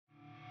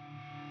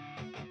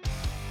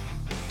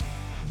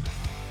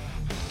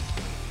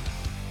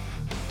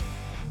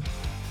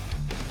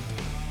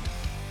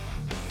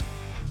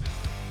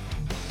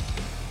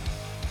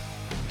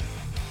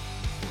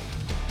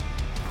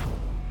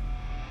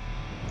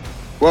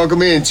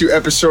Welcome in to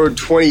episode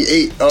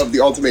 28 of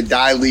the Ultimate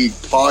Die League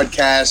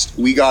podcast.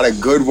 We got a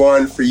good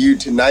one for you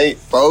tonight,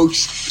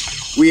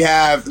 folks. We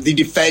have the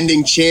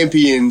defending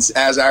champions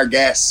as our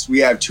guests. We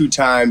have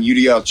two-time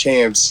UDL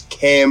champs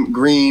Cam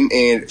Green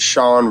and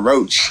Sean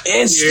Roche.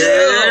 And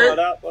still. What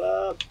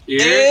up?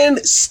 Yeah. And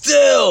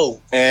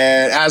still.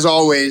 And as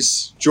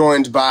always,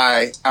 joined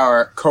by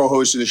our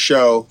co-host of the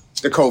show,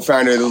 the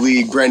co-founder of the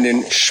league,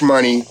 Brendan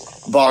Shmoney,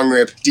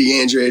 Bongrip,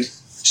 DeAndre.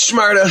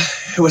 Schmarta,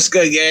 what's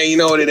good, gang? You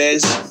know what it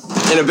is.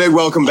 And a big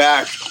welcome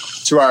back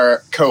to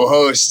our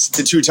co-host,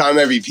 the two-time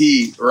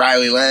MVP,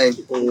 Riley Lang.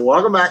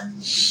 Welcome back.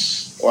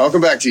 Welcome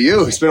back to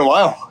you. It's been a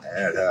while.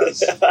 Yeah, it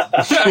has.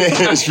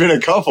 It's been a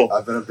couple.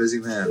 I've been a busy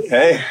man.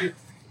 Hey,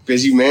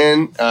 busy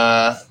man.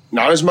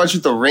 Not as much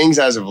with the rings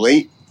as of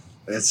late.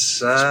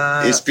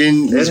 It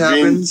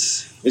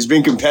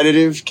been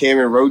competitive. Cam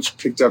and Roche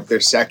picked up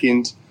their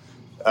second.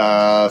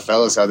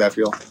 Fellas, how'd that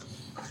feel?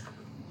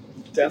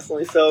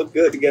 Definitely felt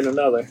good to get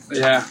another.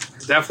 Yeah,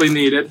 definitely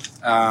needed.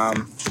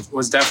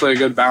 Was definitely a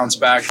good bounce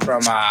back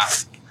from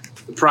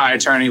the prior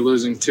Tourney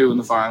losing 2 in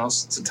the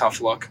finals. It's a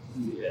tough look.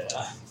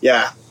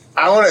 Yeah.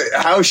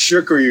 How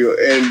shook were you?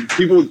 And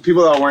people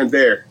that weren't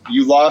there,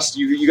 you lost.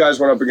 You guys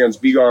went up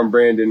against Begar and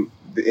Brandon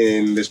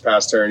in this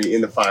past Tourney in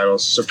the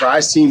finals.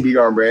 Surprise team,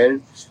 Begar and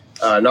Brandon.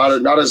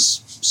 Not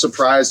as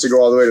surprised to go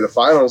all the way to the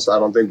finals. I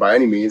don't think by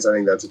any means. I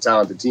think that's a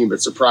talented team,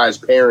 but surprise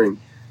pairing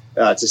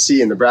to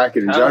see in the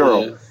bracket in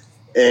general. Yeah.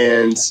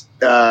 And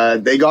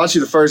they got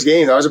you the first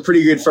game. That was a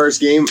pretty good first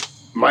game.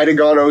 Might have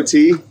gone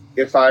OT,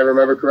 if I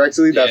remember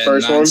correctly, that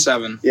first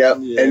 9-7. one. Yep.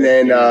 Yeah. And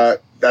then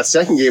that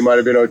second game might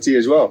have been OT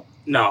as well.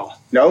 No?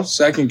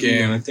 Second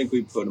game. Yeah, I think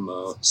we put them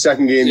out.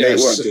 Second game, they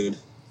won. Good.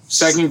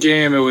 Second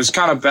game, it was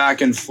kind of back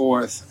and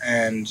forth.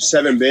 And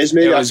 7 biz,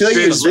 maybe? I feel like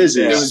it was biz.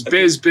 It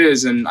was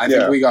biz, and I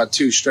think we got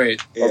 2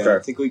 straight. Yeah, okay. I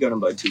think we got them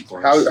by 2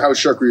 points. How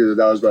shook were you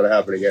that was about to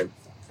happen again?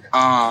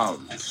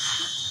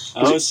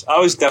 I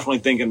was definitely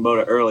thinking about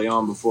it early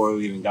on before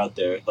we even got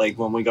there. Like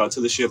when we got to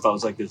the ship, I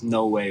was like, "There's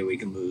no way we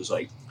can lose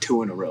like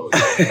 2 in a row."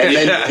 and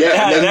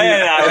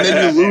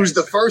then you lose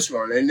the first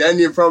one, and then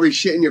you're probably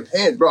shitting your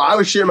pants, bro. I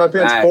was shitting my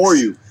pants for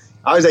you.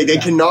 I was like, they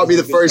cannot be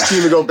the first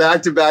team to go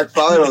back-to-back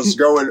finals,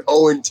 going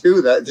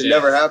 0-2. That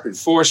never happened.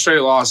 4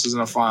 straight losses in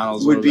the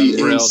finals would be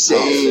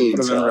insane. Would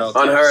have been real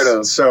unheard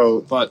of.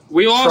 So, but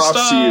we lost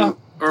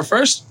our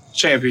first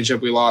championship.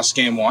 We lost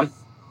game 1.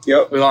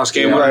 Yep, we lost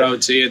game 1 in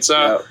OT. It's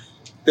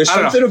There's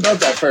something about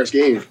that first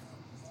game.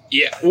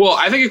 Yeah, well,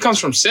 I think it comes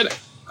from sitting.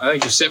 I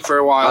think you sit for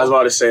a while. I was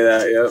about to say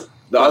that, yeah.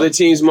 The other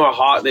team's more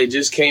hot. They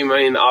just came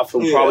in off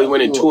of probably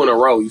winning 2 in a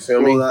row, you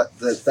feel me?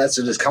 That's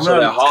it.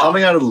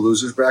 Coming out of the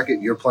losers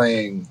bracket, you're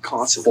playing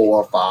constantly 4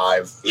 or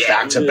 5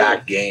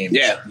 back-to-back games.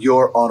 Yeah.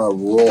 You're on a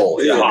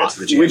roll. Yeah. To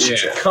the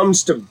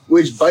championship.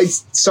 Which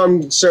bites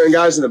some certain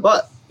guys in the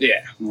butt.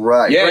 Yeah.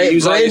 Right. Yeah,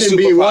 Brandon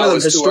being one of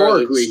them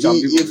historically.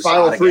 He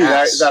final 3,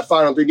 that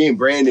final 3 game,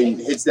 Brandon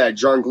hits that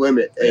drunk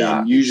limit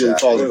and usually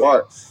falls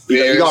apart.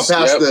 You got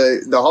past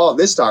the Hall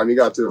this time. You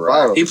got to the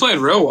final. He played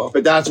real well.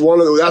 But that's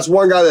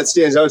one guy that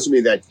stands out to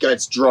me that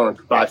gets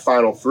drunk by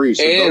final 3.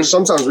 So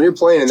sometimes when you're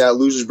playing in that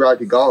losers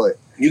bracket gauntlet,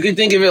 you can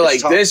think of it like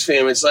this,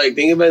 fam. It's like,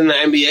 think about it in the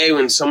NBA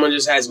when someone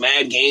just has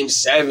mad game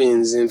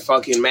 7s and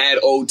fucking mad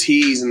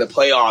OTs in the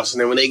playoffs,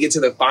 and then when they get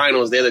to the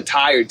finals, they're the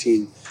tired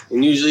team.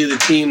 And usually the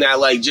team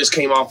that like just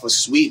came off a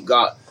sweep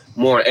got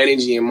more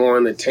energy and more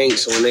in the tank.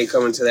 So when they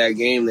come into that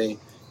game, they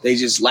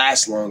just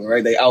last longer,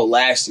 right? They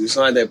outlast you. It's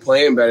not like they're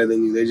playing better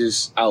than you. They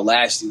just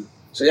outlast you.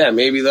 So yeah,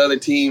 maybe the other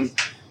team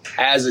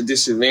has a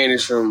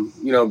disadvantage from,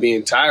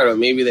 being tired, or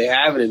maybe they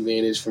have an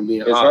advantage from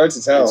being hot. It's hard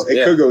to tell.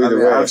 It could go either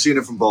way. I've seen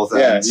it from both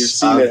ends. Yeah, you've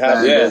seen it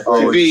happen. It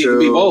could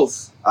be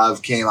both.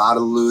 I've came out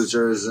of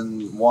losers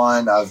and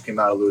won. I've came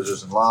out of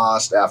losers and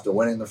lost after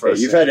winning the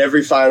first. You've had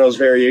every finals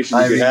variation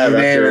you could have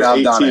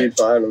after 18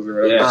 finals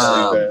or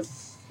whatever.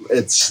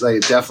 It's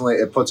like definitely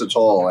it puts a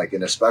toll, like,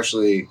 and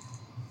especially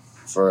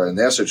for in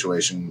their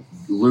situation,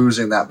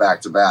 losing that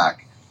back to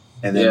back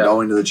and then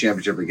going to the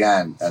championship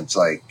again. It's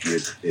like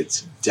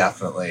it's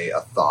definitely a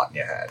thought in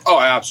your head. Oh,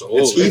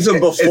 absolutely. Even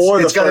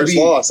before the first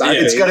loss,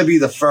 it's got to be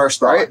the first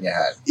thought in your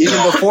head.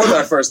 Even before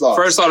that first loss.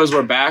 First thought is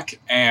we're back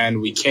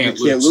and we can't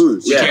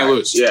lose. We can't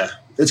lose. Yeah.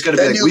 It's gonna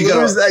be like, you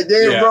lose that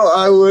game, bro.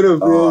 I would have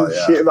been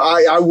shit.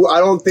 I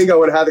don't think I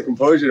would have had the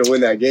composure to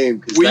win that game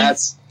because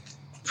that's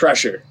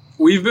pressure.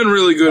 We've been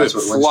really good at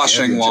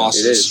flushing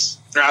losses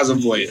as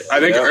of late.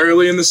 I think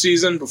early in the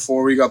season,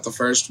 before we got the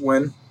first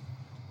win,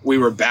 we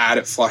were bad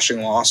at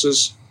flushing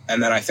losses.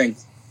 And then I think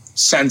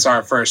since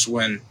our first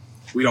win,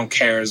 we don't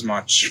care as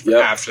much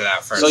after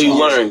that first loss. So you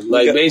learn.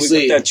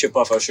 Basically, we got that chip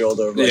off our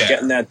shoulder,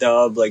 getting that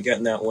dub,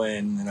 getting that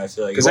win. And I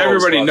feel like because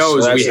everybody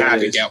knows we had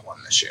to get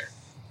one this year.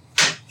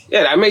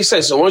 Yeah, that makes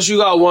sense. So once you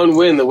got one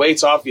win, the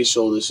weight's off your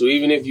shoulders. So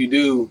even if you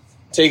do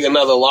take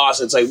another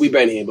loss, it's like we've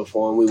been here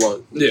before and we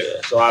won. Yeah.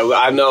 So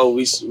I know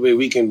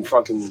we can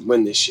fucking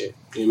win this shit.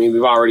 You know what I mean?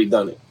 We've already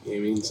done it. You know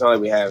what I mean? It's not like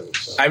we haven't.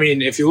 So. I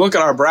mean, if you look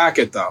at our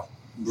bracket, though,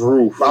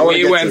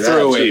 we went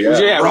through it.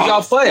 Yeah, we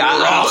got play.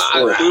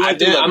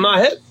 I'm not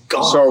hit.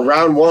 God. So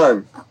round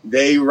one,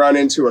 they run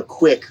into a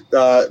quick.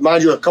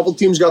 Mind you, a couple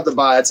teams got the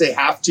bye. I'd say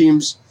half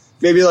teams,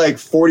 maybe like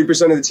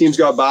 40% of the teams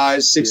got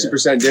byes,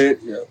 60% didn't.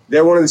 Yeah.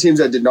 They're one of the teams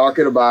that did not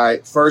get a bye.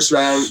 First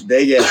round,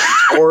 they get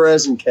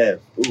Torres and Kev.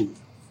 Ooh.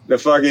 The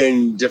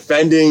fucking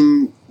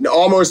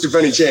almost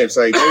defending champs.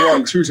 Like, they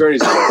won 2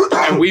 tourneys ago.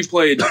 And we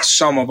played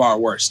some of our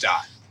worst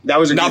die. That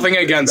was Nothing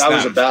against that. them.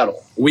 Was a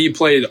battle. We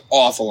played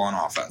awful on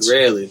offense.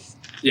 Really?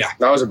 Yeah.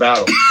 That was a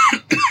battle.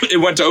 It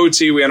went to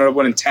OT. We ended up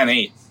winning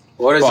 10-8.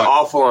 What does But-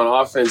 awful on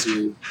offense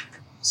mean?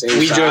 Same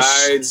We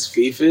sides,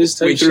 FIFAs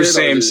type We threw shit, or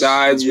same just-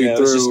 sides. Yeah, We it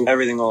was just threw.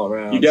 everything all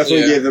around. You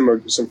definitely Yeah. gave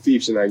them some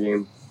fiefs in that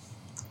game.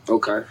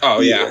 Okay.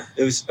 Oh, yeah.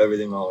 It was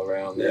everything all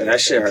around. Yeah,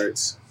 that shit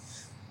hurts.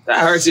 That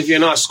hurts if you're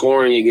not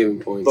scoring, you're giving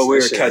points. But we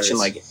That were shit catching hurts.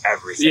 like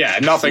everything. Yeah,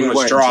 nothing We was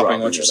weren't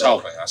dropping, which it was at all.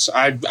 helping us.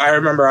 I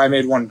remember I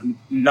made one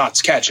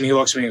nuts catch, and he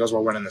looks at me and goes,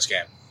 "We're winning this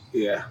game."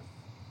 Yeah.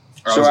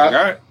 I So was like,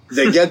 all right.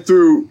 They get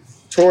through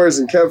Torres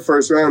and Kev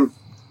first round.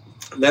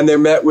 Then they're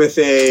met with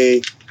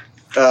a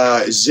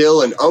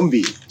Zill and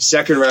Umbi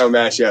second round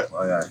matchup.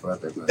 Oh yeah, I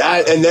forgot they played.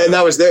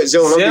 That was their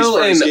Zill and Umbi's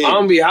Zill and first game.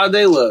 Umbi, how'd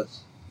they look?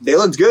 They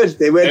looked good.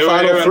 They went They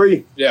final went-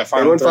 3. Yeah, They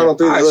final went three. final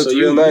 3. They Alright, looked so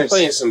real you're nice.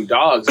 playing some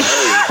dogs.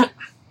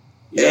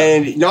 Yeah.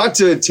 And not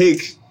to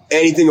take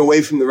anything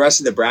away from the rest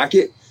of the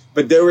bracket,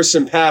 but there were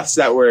some paths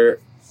that were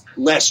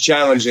less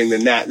challenging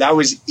than that. That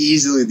was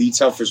easily the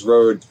toughest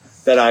road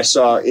that I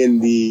saw in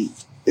the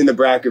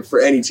bracket for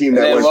any team And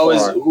that then went what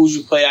was far. who'd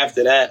you play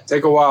after that?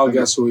 Take a wild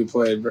guess who we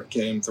played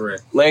game 3.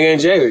 Langer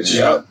and Jagers.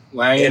 Yep.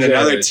 Lang And and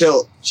another Jared.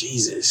 tilt.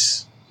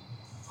 Jesus.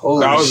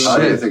 Holy That was- I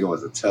didn't shit. think it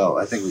was a tell.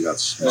 I think we got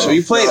smoked. So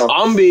you played No.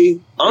 Umbi.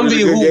 It was a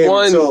Umbi good who game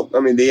won. until,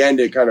 the end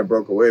it kind of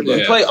broke away. But Yeah.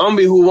 You played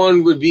Umbi who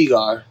won with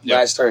Bigar Yep.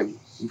 last tourney.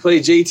 You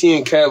played JT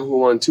and Kev who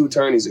won 2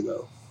 tourneys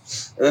ago.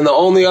 And then the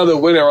only other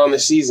winner on the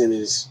season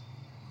is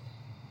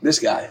this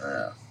guy.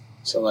 Yeah.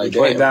 So We like,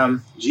 played damn,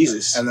 them,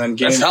 Jesus. and then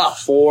game That's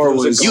tough. 4 It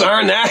was a was. You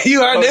earned that.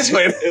 You earned this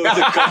one. It was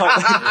a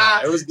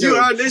con. It was You good.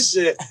 earned this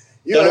shit.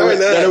 You then,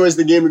 earned then it that. was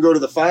the game to go to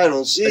the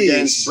finals Jeez.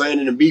 against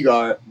Brandon and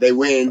Bigar. They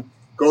win.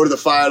 Go to the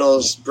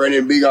finals.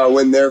 Brandon and Bigar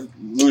win their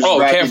lose Oh,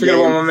 bracket can't forget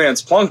game. about my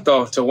man's Plunk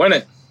though to win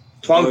it.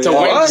 Plunk Oh, to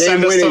yeah. win, What?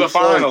 send us to Game-winning the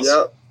fun. finals.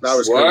 Yep, that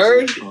was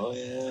Word? crazy. Oh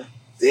yeah.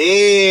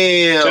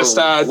 Damn. Just,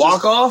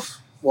 walk off?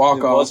 Walk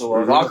It was off. a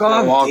walk-off. Walk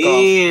off? Walk off.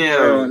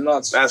 Damn.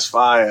 Nuts. That's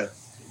fire.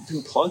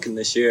 Been plunking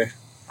this year.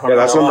 Yeah,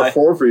 that's number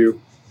 4 for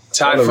you.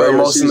 Tied On the for regular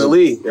most in the season.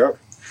 league. Yep.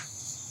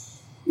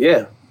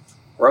 Yeah.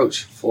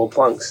 Roche, 4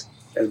 plunks.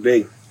 That's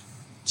big.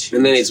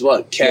 And then it's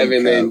what?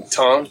 Kevin and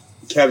Tom?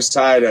 Kev's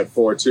tied at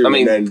 4 too. I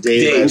mean, and then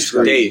Dave has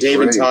 3. Dave.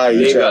 Dave and Ty each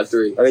Dave have- got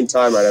 3. I think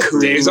Ty might have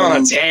 3. Dave's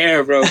on a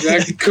tear, bro.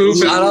 That Coop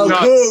is Shout out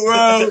nuts. Coop,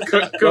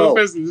 bro. Coop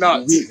is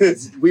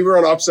nuts. We were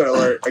on upset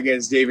alert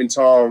against Dave and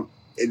Tom.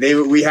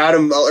 We had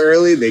them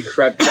early. They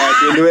crept back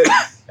into it,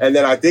 and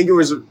then I think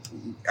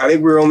we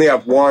were only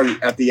up 1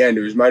 at the end.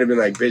 It might have been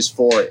like Biz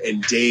 4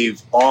 and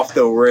Dave off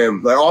the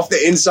rim, like off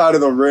the inside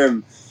of the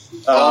rim.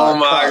 Oh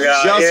my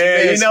God. Just Yeah,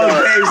 missed you know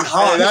cup. Dave's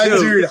hot, And that too.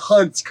 dude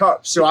hunts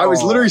cup. So I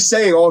was literally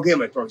saying all game,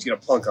 like, bro, he's gonna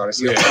plunk on us.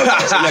 He's gonna plunk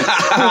on us. And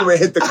then boom, it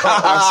hit the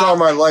cup. I saw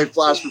my life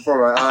flash before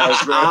my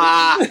eyes,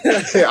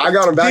 man. I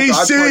got him back.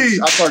 DC.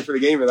 I plunked for the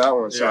game in that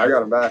one, so Yeah. I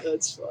got him back.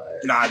 That's fire.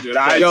 Nah, dude.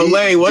 Yo,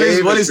 Lane, what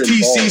Dave does has been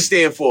TC balling.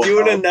 stand for? You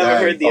would have never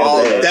day. heard the All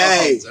other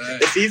day.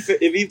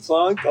 If he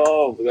plunked,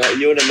 oh my God,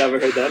 you would have never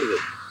heard the end of it.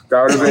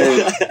 That would have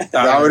been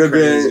that would have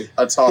been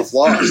a tough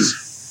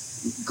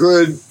loss.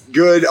 Good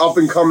up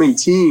and coming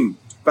team,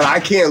 but I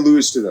can't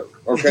lose to them.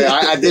 Okay,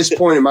 at this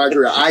point in my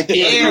career, I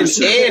can't lose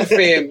to them. And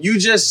fam, you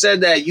just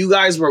said that you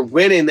guys were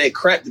winning, they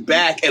crept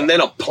back, and then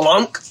a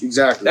plunk?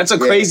 Exactly. That's a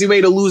Yeah. crazy way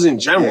to lose in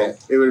general. Yeah,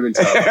 it would have been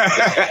tough.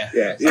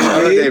 Yeah,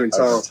 I would have That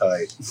was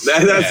tight.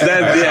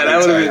 That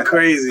would have been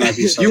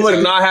crazy. You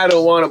would not have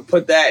to want to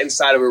put that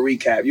inside of a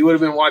recap. You would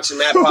have been watching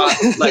that pop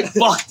like,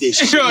 fuck this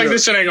shit. You're like,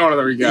 this shit ain't going to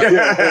the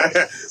recap.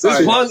 This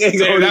Sorry. plunk ain't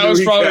Dave, going to that the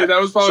was recap. probably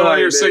one of Sorry,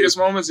 your Dave. sickest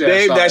moments. Yeah,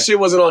 Dave, sorry. that shit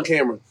wasn't on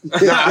camera. we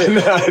got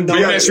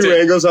missed 2 it.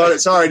 angles on it.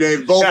 Sorry,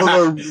 Dave. Both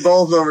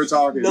of them are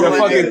talking. You got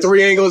fucking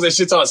 3 angles. That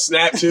shit's on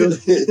Snap too.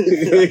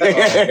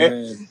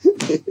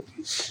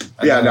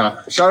 Yeah, no.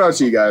 Shout out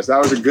to you guys. That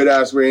was a good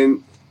ass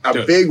win. A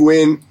Dude. big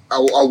win.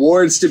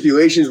 Award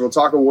stipulations. We'll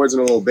talk awards in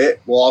a little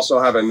bit. We'll also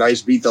have a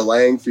nice Beat the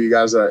Lang for you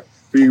guys for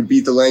you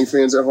Beat the Lang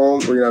fans at home.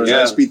 We're gonna have a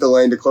nice Beat the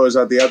Lang to close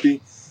out the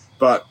Epi.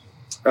 But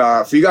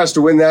for you guys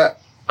to win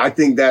that, I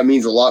think that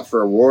means a lot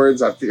for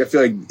awards. I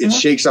feel like it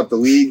shakes up the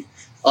league.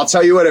 I'll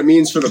tell you what it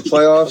means for the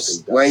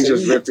playoffs. Lang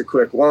just ripped a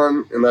quick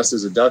one, unless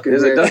there's a duck in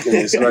There's there. a duck in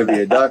there. This might be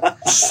a duck.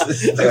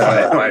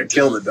 Might have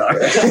killed the duck.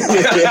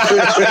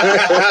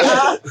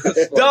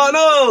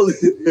 Donald!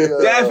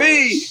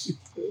 Daffy!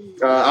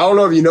 I don't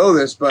know if you know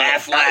this, but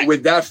Affleck.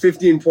 with that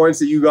 15 points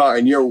that you got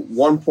and your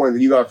 1 point that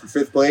you got for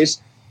 5th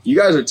place, you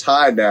guys are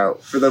tied now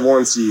for the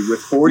 1 seed with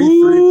 43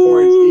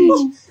 points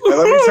each. And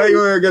let me tell you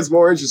where it gets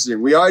more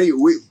interesting.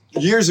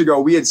 Years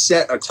ago, we had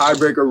set a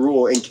tiebreaker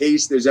rule in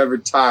case there's ever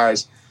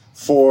ties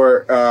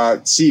for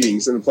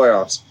seedings in the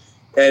playoffs.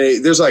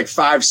 And there's like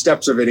 5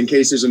 steps of it in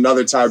case there's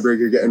another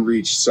tiebreaker getting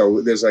reached.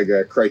 So there's like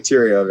a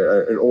criteria of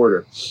it, an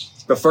order.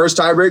 The first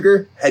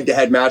tiebreaker,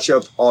 head-to-head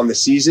matchup on the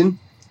season,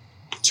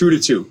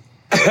 2-2.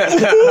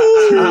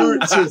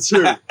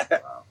 2-2.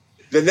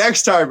 The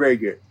next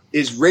tiebreaker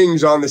is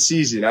rings on the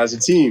season as a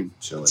team.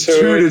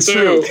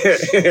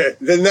 2-2.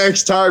 The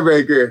next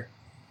tiebreaker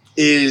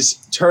is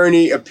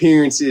tourney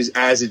appearances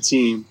as a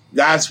team.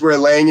 That's where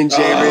Lang and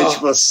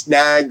J-Rich will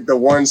snag the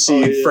 1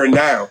 seed for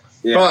now.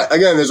 Yeah. But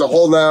again, there's a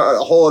whole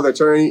other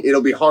tourney.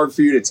 It'll be hard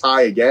for you to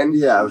tie again.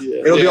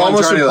 It'll be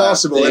almost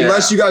impossible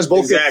unless you guys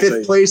both get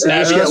 5th place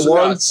and each get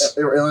 1.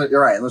 You're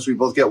right. Unless we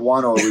both get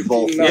 1 or we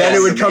both. Then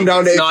it would come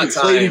down to if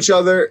you played each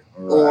other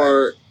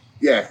or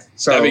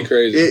So that'd be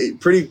crazy.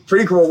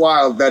 Pretty cool.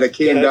 Wild that it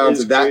came down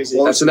to that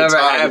close. That's never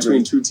happened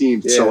between 2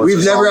 teams. Yeah. So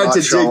we've never had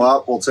to dig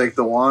up. We'll take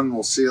the 1.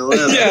 We'll see you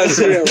later.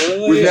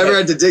 We've never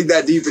had to dig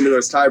that deep into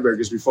those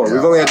tiebreakers before.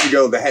 We've only had to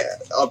go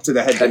up to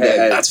the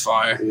head-to-head. That's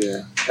fire.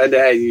 Yeah,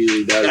 head-to-head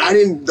usually does. And I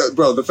didn't,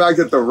 bro. The fact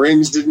that the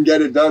rings didn't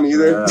get it done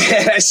either.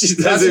 That's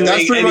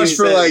pretty much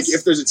for like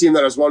if there's a team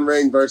that has 1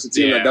 ring versus a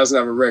team that doesn't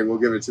have a ring, we'll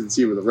give it to the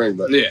team with a ring.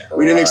 But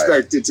we didn't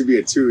expect it to be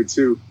a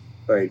 2-2.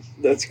 Like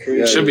that's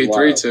crazy. It should be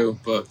 3-2,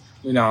 but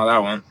we know how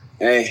that went.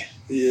 Hey.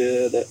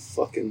 Yeah, that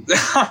fucking...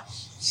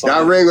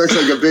 that ring looks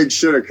like a big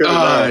shoulda,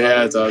 coulda.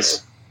 Yeah, it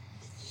does.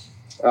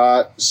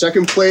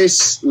 Second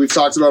place, we've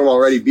talked about them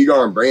already,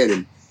 Bigar and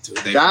Brandon. Dude,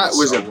 that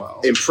was an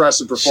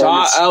impressive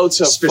performance. Shout out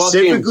to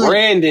fucking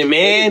Brandon,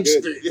 man.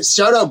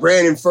 Shout out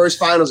Brandon, first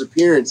finals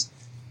appearance.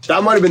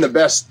 That might have been the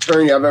best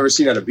tourney I've ever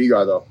seen out of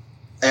Bigar, though.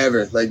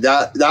 Ever. Like,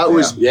 that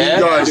was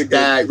Bigar's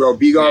bag, bro.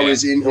 Bigar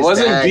was in his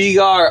Wasn't bag.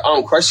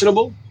 Bigar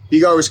questionable?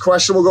 Bigar was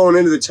questionable going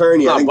into the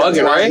tourney. I think bugging,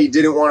 that's why right? he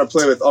didn't want to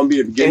play with Umbi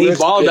to begin with. And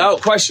he balled out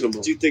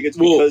questionable. Do you think it's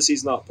because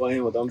he's not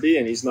playing with Umbi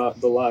and he's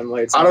not the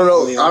limelight? I don't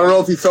know. I don't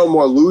know if he felt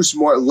more loose,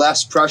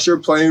 less pressure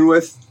playing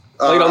with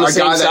a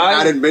guy that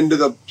hadn't been to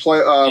the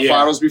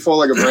finals before,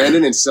 like a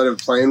Brandon, instead of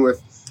playing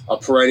with a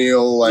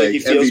perennial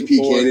MVP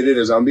candidate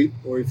as Umbi.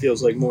 Or he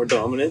feels like more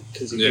dominant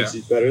because he thinks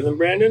he's better than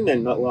Brandon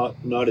and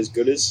not as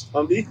good as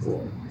Umbi.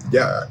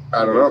 Yeah,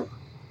 I don't know.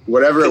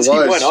 Whatever it was,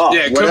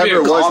 whatever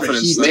it was,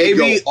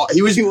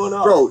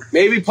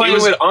 maybe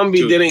playing with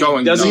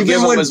Umbi doesn't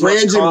give him as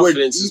much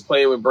confidence as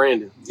playing with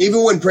Brandon.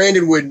 Even when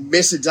Brandon would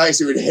miss a dice,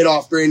 it would hit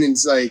off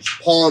Brandon's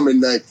palm,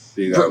 and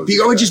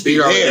Bigar would just be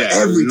there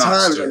every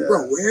time. Like,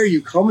 bro, where are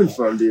you coming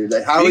from, dude?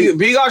 Like,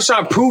 Bigar's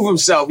trying to prove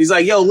himself. He's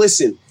like, yo,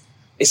 listen,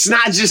 it's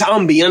not just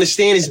Umbi. You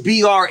understand? It's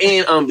Bigar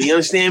and Umbi. You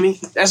understand me?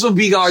 That's what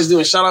Bigar's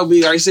doing. Shout out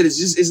Bigar. He said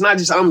it's not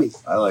just Umbi.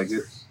 I like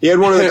it. He had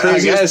one of the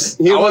craziest.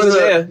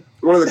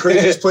 One of the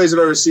craziest plays I've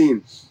ever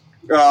seen.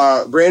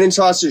 Brandon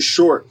tosses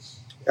short,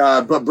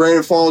 but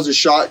Brandon follows a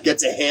shot,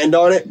 gets a hand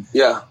on it.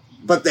 Yeah.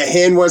 But the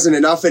hand wasn't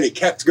enough, and it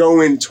kept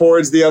going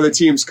towards the other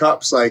team's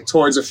cups, like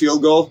towards a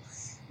field goal.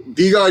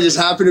 Bigar just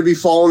happened to be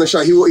following the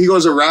shot. He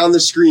goes around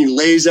the screen,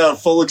 lays out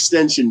full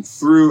extension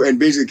through, and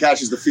basically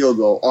catches the field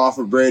goal off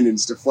of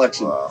Brandon's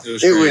deflection. Wow. I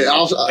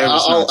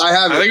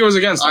have it. I think it was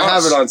against us. I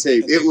have it on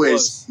tape. It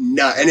was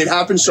nuts, and it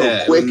happened so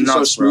quick and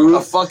so smooth.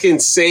 A fucking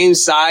same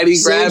side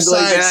he grabbed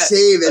like that.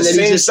 Save, and then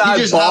same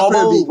side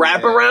bobble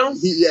wrap around.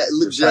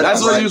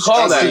 That's what you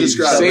call that.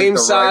 Same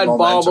side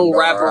bobble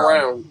wrap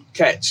around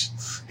catch.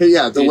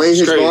 Yeah, the way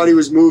his body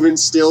was moving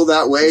still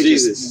that way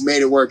just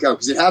made it work out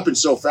because it happened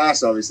so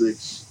fast, obviously.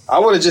 I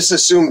would have just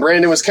assumed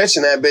Brandon was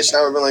catching that bitch, and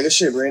I would have been like, oh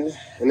shit, Brandon.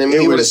 And then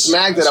he would have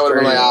smacked it, I would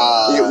have been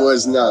like, it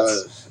was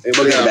nuts.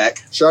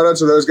 Back. Shout out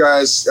to those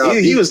guys.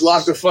 He was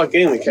locked the fuck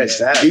in to catch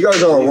that. He got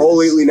on a roll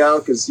lately now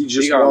because he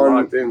just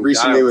won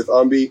recently with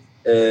Umbi,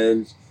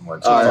 and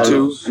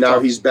now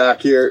he's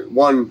back here.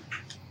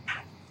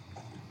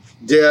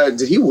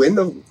 Did he win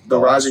the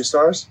Rising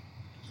Stars?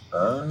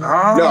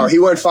 No, he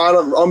went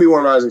final. Umbi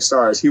won Rising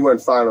Stars. He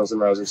went finals in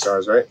Rising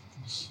Stars, right?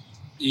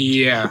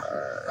 Yeah.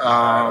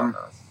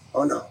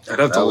 Oh no,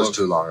 that was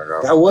too long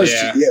ago. That was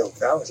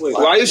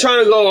why are you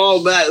trying to go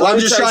all back? Well, I'm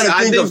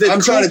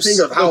trying to think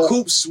of how the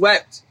Coupe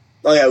swept.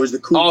 Oh yeah, it was the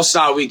Coupe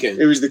All-Star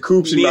weekend. It was the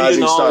Coupes and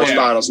Rising Stars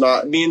finals.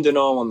 Not me and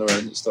Denal won the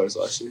Rising Stars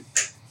last year.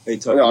 I'm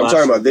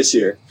talking about this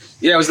year.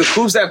 Yeah, it was the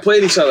Coupes that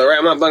played each other, right?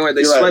 I'm not bugging right.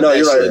 They swept that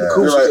shit. The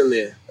Coupes was in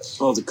there.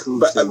 Oh, the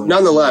Coups. But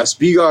nonetheless,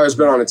 Bigar has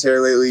been on a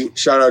tear lately.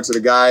 Shout out to the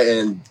guy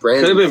and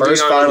Brandon.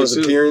 First finals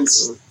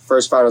appearance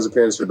for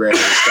Brandon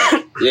this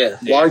time. Yeah.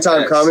 Long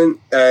time coming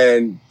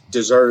and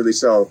deservedly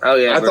so. Oh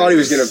yeah. I thought he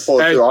was going to pull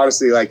it through.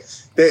 Honestly,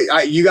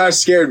 you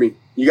guys scared me.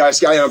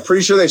 I'm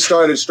pretty sure they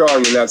started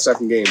strong in that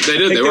second game. They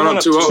did. They went up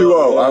 2-0.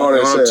 2-0. I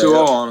want to say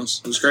 2-0 on us.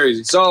 It was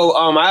crazy. So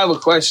I have a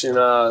question.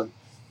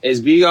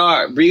 Is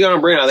Bigar and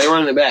Brandon, are they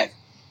running it back?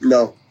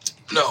 No.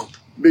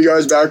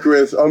 Bigar's back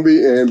with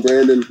Umbi and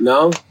Brandon.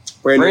 No.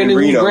 Brandon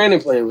who's Brandon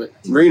playing with?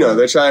 Reno.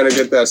 They're trying to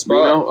get that spot.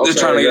 Reno? Okay.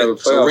 They're trying to get a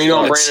playoff. Reno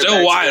and Brandon it's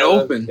still wide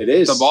open. It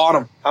is. The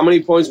bottom. How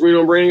many points Reno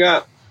and Brandon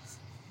got?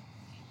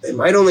 They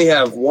might only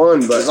have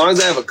one, but as long as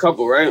they have a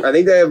couple, right? I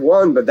think they have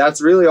one, but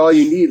that's really all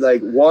you need.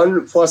 Like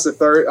one plus a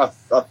third.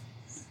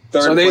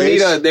 So they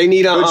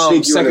need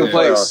a second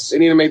place. They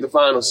need to make the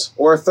finals,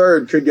 or a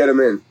third could get them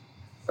in.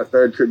 A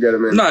third could get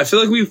him in. No, I feel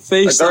like we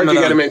faced them in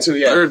get him in too,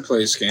 yeah. third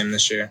place game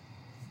this year.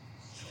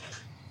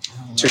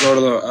 To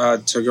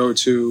go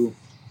to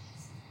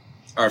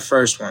our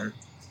first one.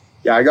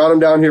 Yeah, I got him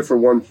down here for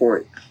 1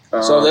 point.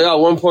 So they got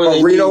 1 point.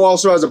 But Reno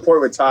also has a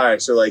point with Ty,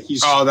 so like he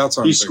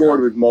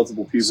scored with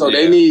multiple people. So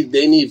they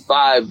need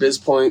 5 biz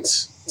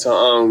points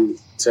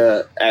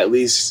to at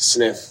least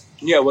sniff.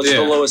 Yeah, what's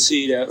the lowest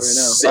seed at right now?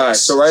 6. All right,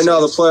 so right now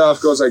the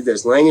playoff goes like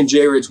this: Lang and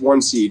J Rich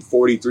 1 seed,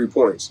 43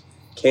 points.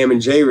 Cam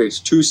and J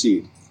Rich 2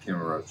 seed.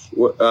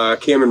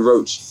 Cam and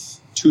Roach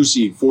 2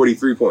 seed,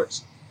 43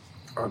 points.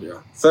 Oh yeah.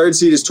 3rd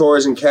seed is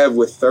Torres and Kev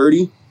with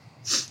 30.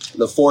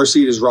 The 4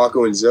 seed is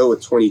Rocco and Zill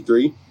with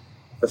 23.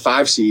 The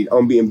 5 seed,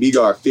 Umbi and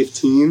Bigar,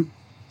 15.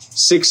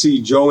 6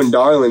 seed, Joe and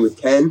Darling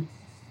with 10.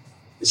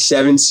 The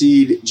 7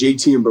 seed,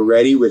 JT and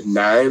Beretti with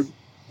 9.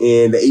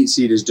 And the 8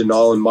 seed is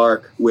Denal and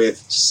Mark with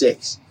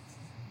 6.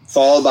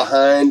 Fall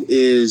behind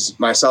is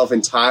myself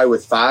and Ty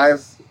with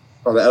 5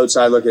 on the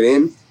outside looking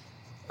in.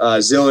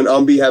 Zill and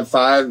Umbi have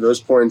 5. Those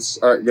points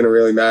aren't going to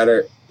really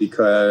matter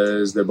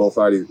because they're both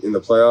already in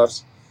the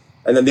playoffs.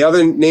 And then the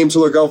other name to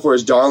look out for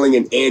is Darling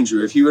and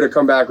Andrew. If he were to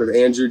come back with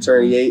Andrew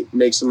turning 8,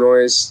 make some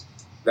noise,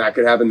 that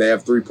could happen. They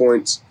have 3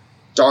 points.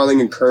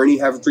 Darling and Kearney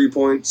have 3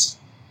 points.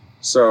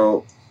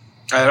 So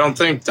I don't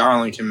think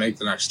Darling can make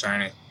the next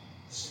tourney.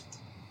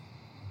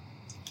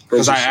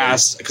 Because I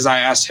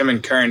asked him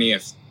and Kearney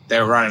if they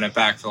were running it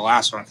back for the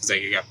last one because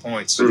they could get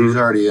points. But he's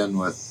already in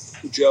with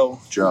Joe.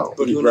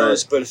 But who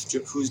knows? But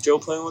who's Joe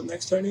playing with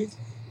next tourney?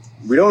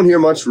 we don't hear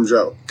much from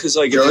Joe. Because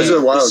like Joe's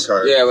a wild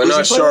card. Yeah, we're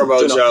not sure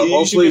about Joe.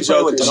 Hopefully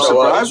Joe can show up.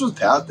 surprised with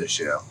Pat this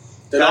year.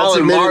 That's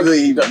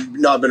admittedly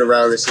not been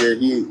around this year.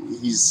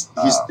 He's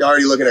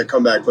already looking at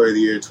comeback player of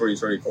the year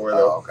 2024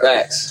 though. Okay.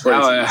 Facts.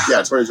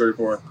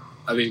 2024.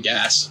 I mean,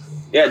 gas.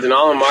 Yeah,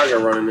 Denal and Mark are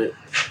running it.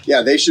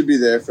 Yeah, they should be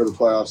there for the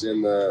playoffs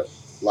in the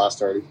last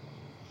tourney.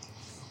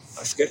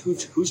 I forget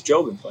who's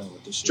Joe been playing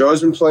with this year.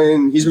 Joe's been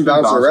playing. He's been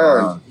bouncing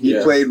around. He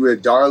Yeah. played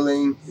with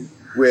Darling,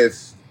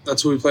 with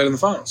That's who we played in the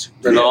finals.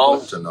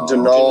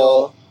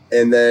 Denal,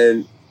 and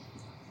then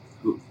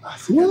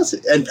who else?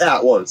 And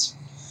Pat once.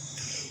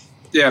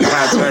 Yeah,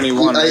 Pat Tourney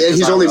won. And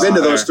he's only been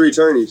to those 3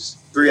 tourneys.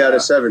 3 out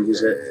of 7.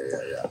 He's hit.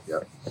 Yeah.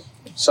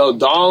 So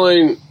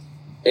Darling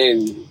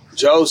and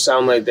Joe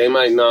sound like they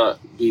might not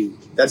be.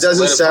 That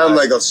doesn't sound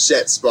like a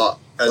set spot.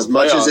 As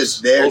much as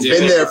it's there, it's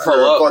been there for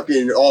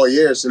fucking all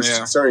year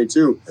since Tourney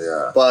 2.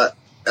 Yeah. But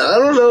I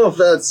don't know if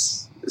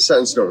that's set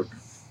in stone.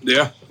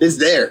 Yeah. It's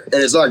there,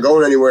 and it's not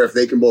going anywhere if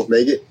they can both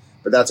make it.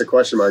 But that's a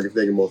question mark if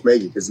they can both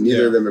make it because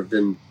neither of them have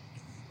been.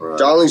 Right.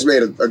 Darling's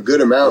made a good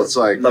amount, It's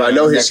like, but I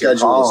know his Nick and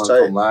schedule is Colin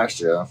tight. from last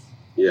year.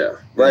 Yeah.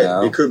 Right, You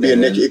know? it could be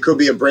it could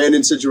be a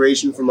Brandon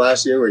situation from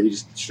last year where he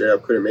just straight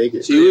up couldn't make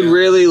it. So you would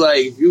really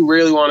if you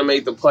really want to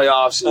make the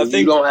playoffs and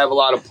you don't have a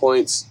lot of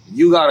points,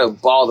 you gotta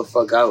ball the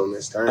fuck out in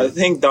this I tournament.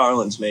 think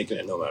Darlin's making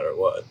it no matter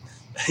what.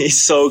 He's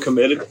so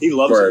committed. He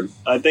loves it.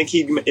 I think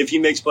if he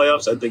makes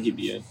playoffs, I think he'd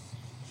be in.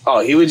 Oh,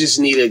 he would just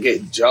need to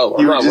get Joe.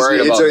 I'm not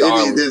worried about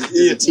Darling.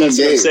 It's a team That's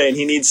what I'm saying.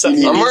 He needs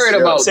something. I'm worried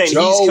about I'm saying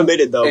Joe he's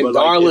committed though, and but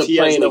Darling if he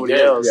has playing nobody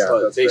again. else,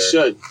 Yeah. They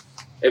should.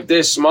 If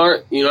they're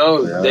smart,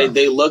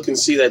 they look and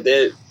see that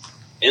they're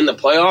in the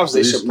playoffs.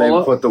 They should pull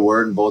up. Put the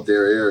word in both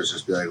their ears.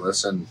 Just be like,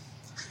 listen,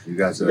 you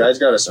guys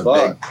got a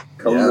spot.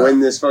 Come win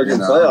this fucking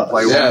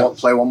playoff.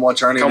 Play one more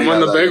tourney. Come win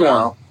the big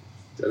one.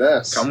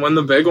 Come win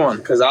the big one.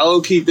 Because I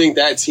low key think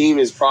that team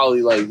is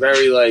probably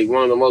very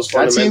one of the most that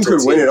fundamental team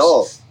could win it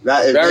all.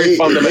 Very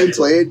fundamental. If they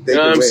played, they you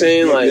know what I'm win.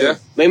 saying?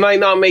 They might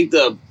not make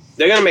they're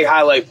gonna make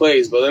highlight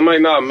plays, but they might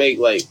not make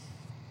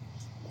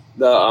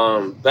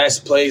the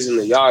best plays in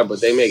the yard, but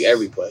they make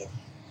every play.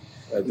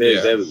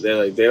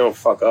 They don't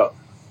fuck up.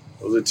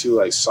 Those are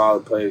 2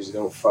 solid players. They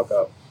don't fuck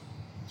up.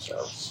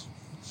 So,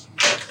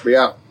 but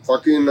yeah,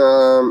 fucking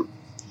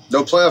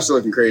no playoffs are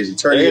looking crazy.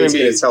 Tourney is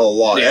going to tell a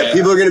lot. Yeah.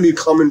 People are going to be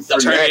coming for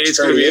Tourney next. is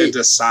going to be a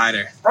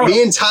decider.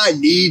 Me and Ty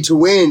need to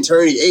win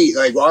Tourney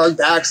 8. Our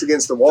backs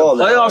against the wall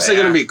now. Playoffs are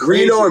going to be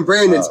crazy. Reno and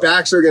Brandon's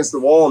backs are against the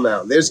wall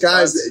now. There's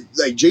guys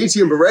like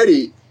JT and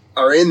Beretti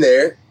are in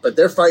there, but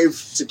they're fighting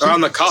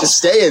to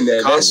stay in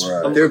there.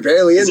 They're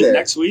barely in there.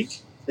 Next week?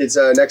 It's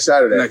next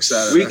Saturday.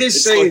 We could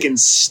say looking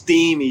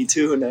steamy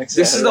too next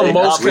this Saturday. is the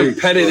most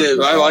competitive.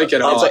 I like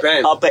it. Up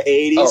at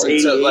 80s,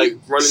 88,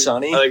 running,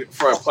 sunny.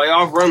 For a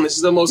playoff run, this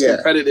is the most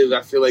competitive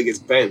I feel like it's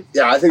been.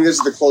 Yeah, I think this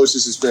is the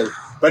closest it's been.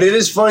 But it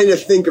is funny to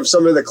think of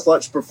some of the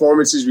clutch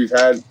performances we've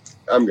had.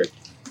 I'm good.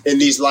 In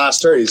these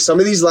last tourneys. Some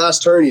of these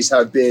last tourneys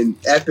have been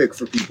epic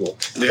for people.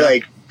 Yeah.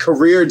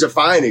 Career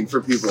defining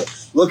for people.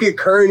 Look at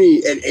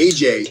Kearney and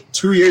AJ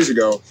 2 years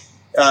ago.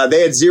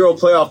 They had 0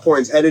 playoff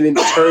points headed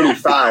into Tourney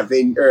 5.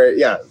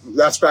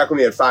 That's back when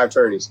we had 5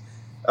 tourneys.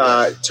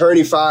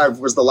 Tourney 5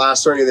 was the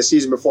last tourney of the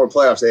season before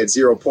playoffs. They had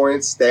 0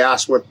 points. They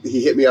asked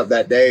he hit me up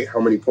that day. How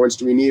many points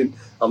do we need?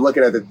 I'm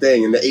looking at the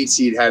thing, and the 8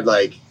 seed had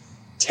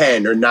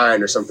 10 or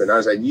 9 or something. I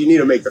was like, you need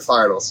to make the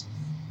finals.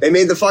 They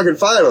made the fucking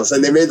finals,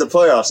 and they made the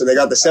playoffs, and they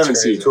got the 7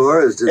 seed.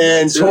 Torres,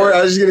 I was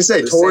just going to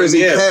say, Torres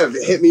and Kev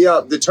hit me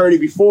up the tourney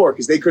before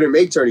because they couldn't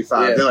make Tourney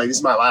 5. Yeah. They're like, this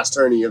is my last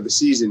tourney of the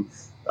season.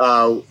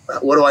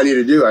 what do I need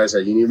to do? I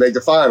said, you need to make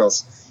the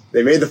finals.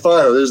 They made the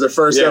final. This is their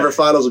first ever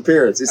finals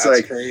appearance. It's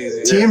like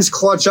crazy. Teams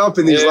clutch up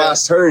in these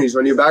last tourneys.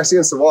 When your back's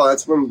against the wall,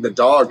 that's when the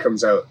dog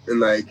comes out. And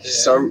like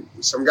some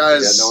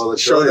guys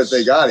show that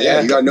they got it.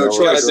 Yeah, you got no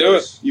choice. Do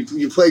it.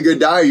 You play good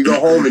die, you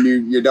go home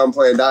and you're done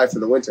playing die for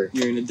the winter.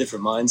 You're in a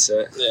different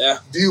mindset. Yeah.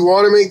 Do you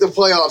want to make the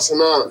playoffs or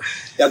not?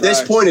 At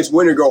this point, it's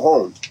win or go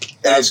home.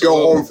 And it's go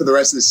home for the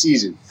rest of the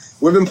season.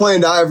 We've been playing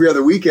die every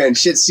other weekend.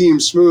 Shit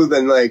seems smooth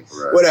and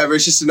whatever.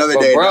 It's just another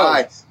day of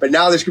die. But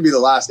now this could be the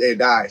last day of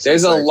die. So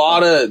there's a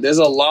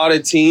lot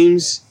of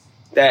teams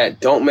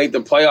that don't make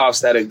the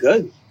playoffs that are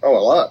good. Oh,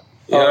 a lot.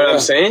 You know what I'm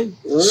saying?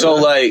 Yeah. So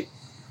like,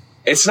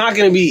 it's not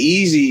going to be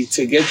easy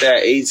to get that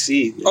 8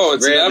 seed.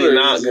 It's really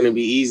not going to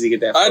be easy to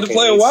get that. I had to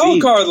play a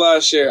wild card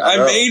last year. I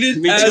made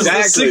it as the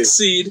 6th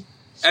seed.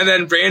 And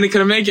then Brandon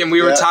couldn't make it, and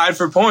we were tied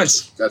for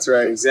points. That's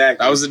right.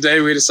 Exactly. That was the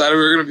day we decided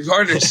we were going to be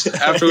partners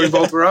after we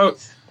both were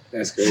out.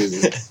 That's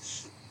crazy.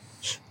 Was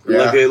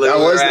that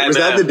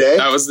the day?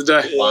 That was the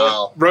day.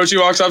 Wow. Roche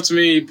walks up to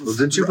me. Well,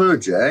 didn't you put a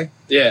J?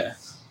 Yeah.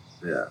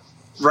 Yeah.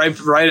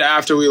 Right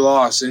after we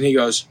lost, and he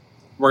goes,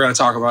 "We're going to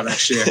talk about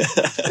next year."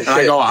 And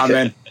I go, "I'm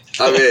in."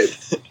 I'm in.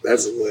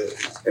 That's lit.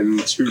 And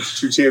two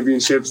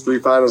championships, 3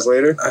 finals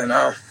later. I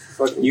know.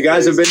 You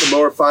guys have been to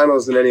more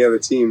finals than any other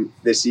team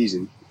this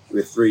season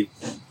with 3.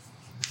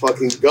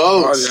 Fucking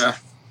goats. Oh,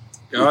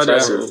 yeah.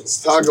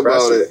 Let's talk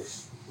about it.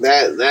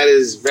 That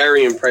is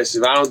very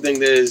impressive. I don't think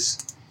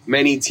there's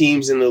many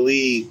teams in the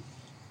league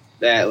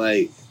that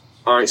like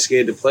aren't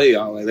scared to play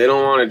y'all. Like they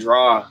don't want to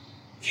draw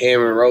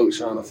Cam and Roche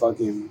on a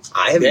fucking.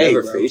 I have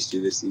never faced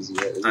you this season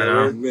yet. I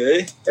know.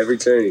 Really? Every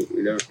tourney,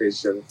 we never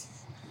faced each other.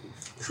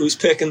 Who's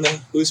picking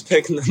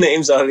the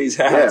names out of these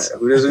hats? Yeah,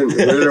 who doesn't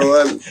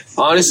want?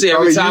 Honestly,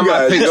 every time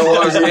I pick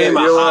someone's name,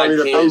 I hide.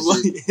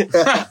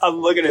 I'm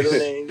looking at the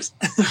names.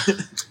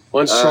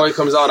 Once Troy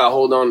comes out, I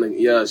hold on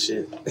to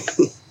shit.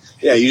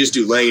 Yeah, you just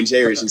do Lang and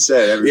J-Rich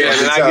instead. And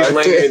then I get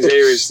Lang and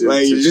J-Rich too.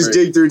 You just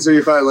dig through until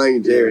you find Lang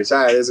and J-Rich.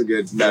 All right, that's a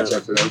good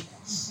matchup for them.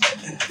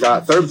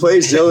 3rd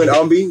place, Zill and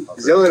Umby.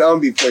 Zill and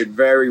Umby played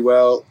very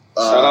well.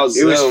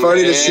 It was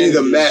funny to see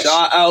the mesh.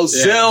 Shout out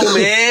Zill,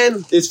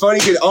 man. It's funny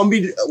because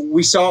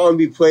we saw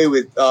Umby play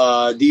with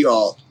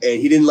D-Hall, and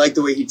he didn't like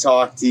the way he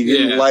talked. He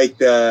didn't like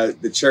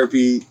the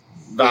chirpy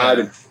vibe.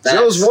 Yeah.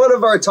 Zill's one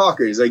of our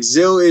talkers. Like,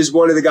 Zill is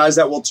one of the guys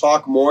that will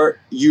talk more,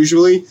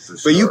 usually. Sure.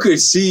 But you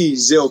could see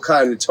Zill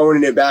kind of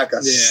toning it back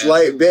a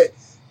slight bit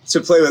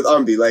to play with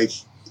Umby. Like,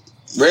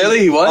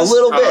 really? He was? A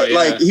little bit. Yeah.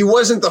 Like, he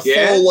wasn't the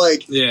full,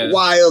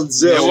 wild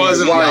Zill. It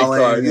wasn't wild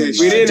card. We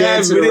didn't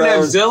have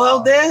Zill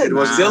out there?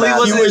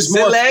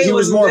 He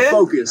was more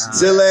focused.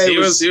 Zille he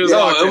was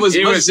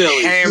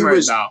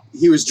hammered, though.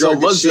 He was drunk.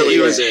 He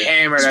was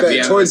hammered at the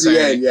end. Towards the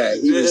end,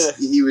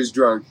 he was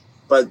drunk.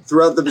 But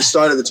throughout the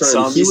start of the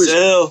tournament, he was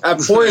at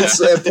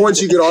points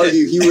you could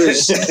argue he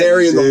was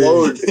carrying the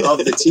load of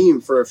the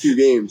team for a few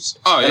games.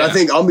 And I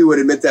think Umby would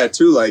admit that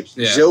too. Like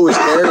Zill was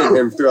carrying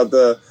him throughout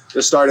the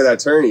start of that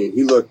tourney.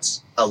 He looked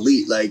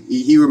elite. Like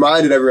he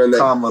reminded everyone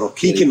that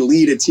he can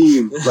lead a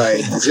team. Like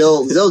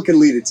Zill can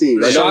lead a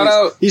team. Shout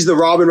out! He's the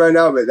Robin right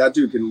now, but that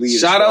dude can lead.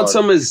 Shout out to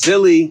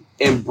Mazzilli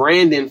and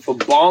Brandon for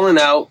balling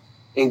out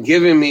and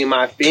giving me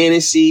my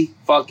fantasy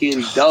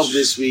fucking dub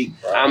this week.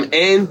 I'm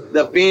in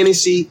the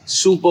fantasy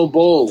Super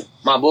Bowl,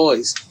 my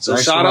boys. So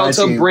shout out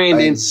to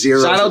Brandon.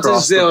 Shout out to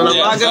Zill. And I'm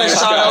not going to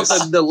shout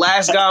out the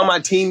last guy on my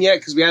team yet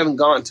because we haven't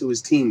gone to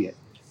his team yet.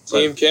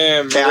 Team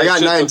Cam. Hey, I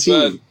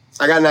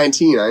got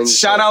 19.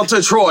 Shout out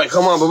to Troy.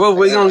 Come on, but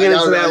we're going to get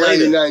into that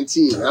later.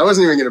 19. I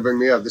wasn't even going to bring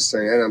me up this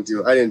turn.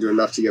 I didn't do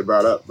enough to get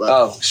brought up.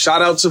 But.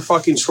 Shout out to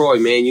fucking Troy,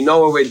 man. You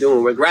know what we're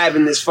doing. We're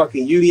grabbing this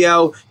fucking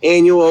UDL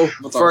annual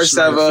first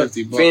ever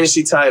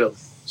fantasy title.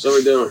 That's what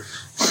we're doing.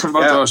 I'm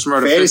about to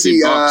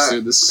fantasy, $50,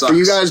 dude. This sucks. For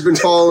you guys been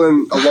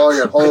following along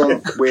at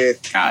home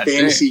with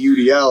Fantasy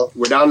UDL,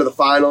 we're down to the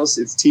finals.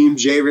 It's Team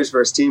J-Rich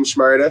versus Team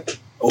Schmerda.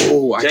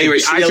 Oh, I can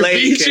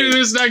beat you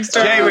this next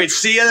time. J-Rich,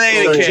 see you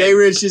later, Cam.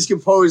 J-Rich is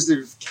composed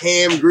of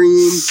Cam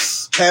Green,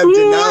 Kev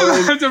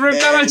Denellen,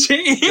 and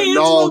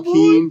Denal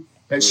Keen.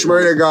 And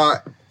Schmerda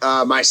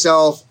got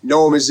myself,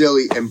 Noah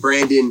Mazzilli, and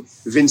Brandon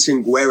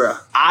Vincent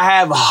Guerra. I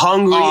have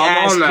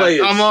hungry-ass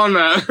players. I'm on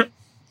that.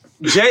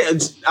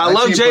 I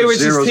love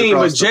J-Rich's team,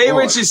 but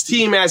J-Rich's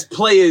team has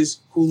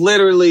players who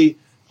literally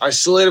are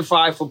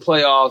solidified for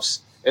playoffs.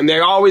 And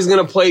they're always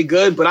going to play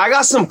good, but I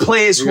got some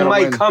players who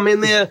might come in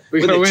there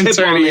with a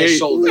chip on their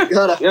shoulder.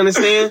 You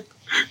understand?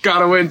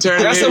 Gotta win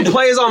Tourney. I got some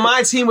players on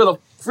my team with a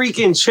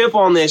freaking chip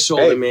on their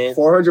shoulder, man.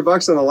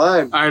 $400 on the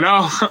line. I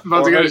know.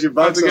 About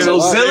to get so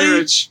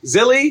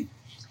Zilly,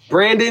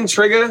 Brandon,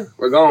 Trigger,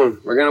 we're going.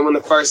 We're going to win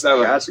the first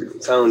ever. I'm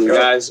telling you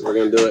guys, we're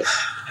going to do it.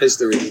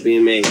 History is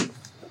being made.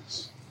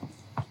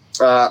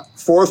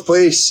 4th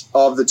place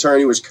of the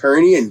tourney was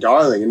Kearney and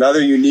Darling,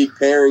 another unique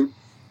pairing.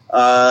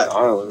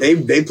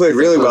 They played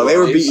really well. They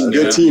were beating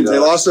good teams. They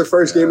lost their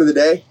first game of the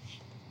day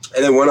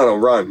and then went on a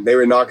run. They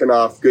were knocking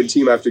off good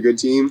team after good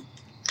team.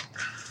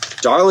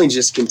 Darling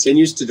just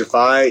continues to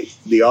defy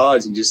the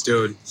odds and just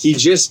he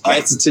just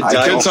gets to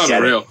dice. It's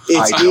unreal.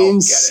 It's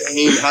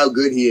insane how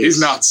good he is. He's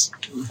nuts.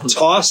 His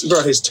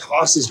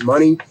toss is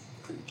money.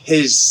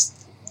 His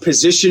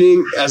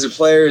positioning as a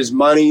player is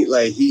money.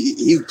 Like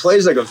he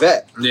plays like a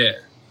vet. Yeah.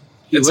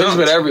 He wins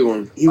with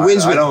everyone. He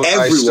wins with everyone.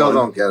 I still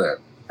don't get it.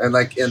 And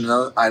like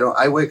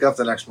I wake up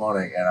the next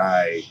morning and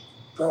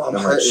I'm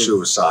like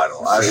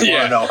suicidal. I want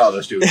to know how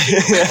this dude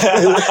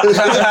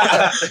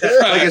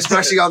like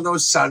especially on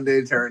those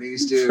Sunday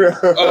tourneys, dude.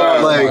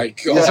 Oh like my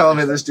God. you're telling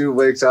me this dude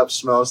wakes up,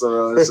 smells the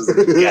roses,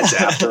 and gets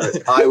after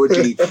it. I would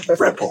be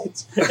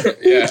crippled.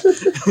 Yeah.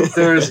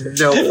 There's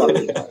no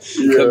fucking way.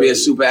 He could be a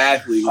super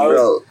athlete.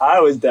 I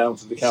was down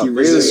for the count. He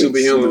really He's a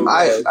superhuman.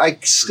 I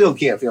still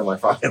can't feel my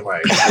fucking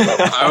legs.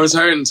 I was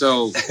hurt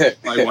until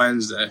like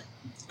Wednesday.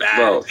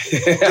 Bad.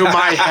 Dude,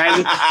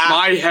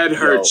 my head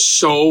hurt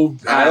so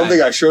bad. I don't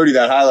think I showed you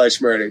that highlight,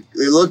 Schmerdy.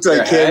 It looked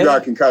like Cam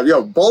got concussed.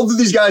 Yo, both of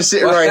these guys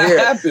sitting right here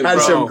had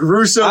some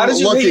gruesome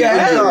looking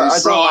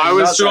injuries. Bro, I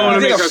was throwing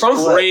to make a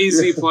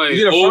crazy You play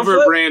did a front over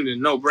flip?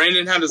 Brandon. No,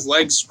 Brandon had his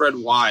legs spread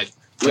wide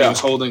when he was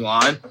holding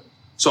line.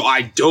 So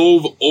I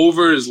dove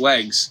over his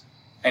legs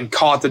and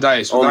caught the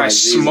dice. But then I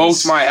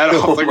smoked my head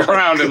off the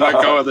ground and let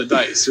go of the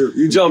dice.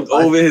 You jumped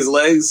over his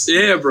legs?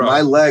 Yeah, bro.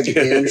 My leg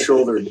and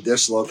shoulder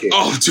dislocated.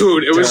 Oh,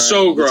 dude, it was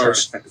so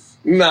gross.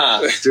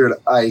 Nah. Dude,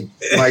 my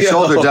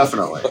shoulder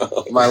definitely.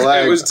 My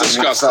leg It was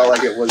disgusting. felt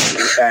like it was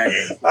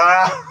hanging.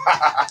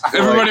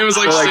 Everybody was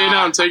like, stay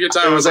down, take your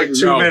time. It was like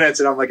 2 no.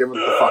 minutes, and I'm like, get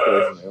the fuck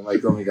away from me. I'm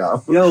like, let me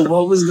go. Yo,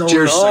 what was going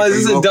Cheers, on? like,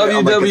 Is this a okay?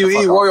 I'm like, get the WWE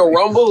fuck Royal off.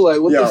 Rumble? Like,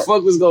 what Yo. the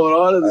fuck was going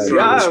on in this It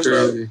guy, was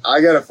bro? crazy.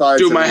 I gotta find.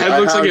 Dude, my something. head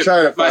looks I'm like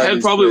trying to it. My find head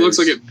these probably looks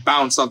things. like it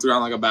bounced off the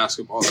ground like a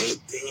basketball.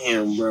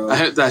 Damn, bro. I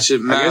hit that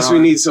shit. I guess we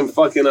need some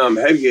fucking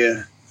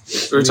headgear.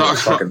 We're talking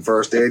about Fucking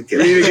first aid kit.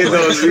 We need to get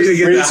those. We need to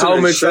get We the need some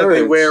helmets that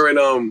they insurance. wear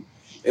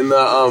in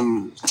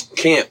the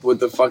camp with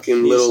the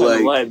fucking little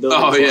like.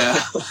 Oh yeah,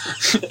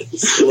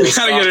 Little we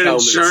gotta get an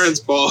helmets.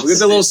 insurance We policy. get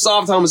the little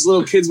soft helmets,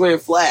 little kids wearing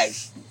flag.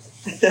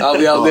 I'll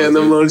be out there in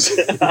them little.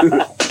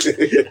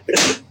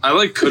 I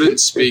like couldn't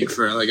speak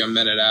for like a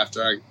minute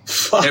after I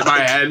hit my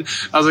head.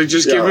 I was like,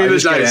 just give me I the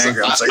just get dice.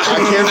 angry. I was like, I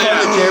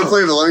can't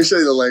play, but let me show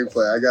you the lane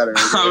play. I got it.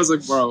 I was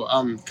like, bro,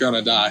 I'm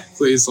gonna die.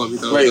 Please let me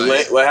throw Wait, the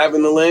dice. what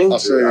happened to Lane? I'll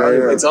show you right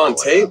here. It's on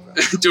tape.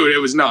 Dude, it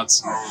was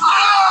nuts.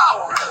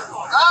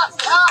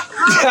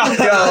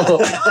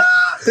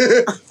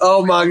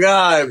 Oh my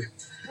god.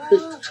 You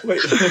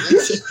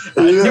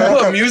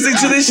put music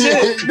to this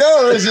shit?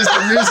 No, it's just the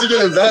music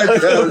in the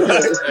background.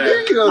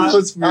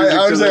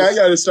 I was like, I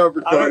gotta stop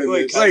recording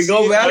this. Wait,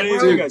 go back. I didn't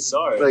think I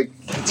saw it. like,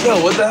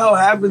 Yo, what the hell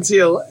happened to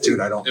your leg? dude,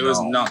 I don't know. It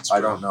was nuts, I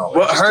bro. don't know.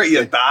 What hurt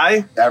your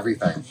thigh?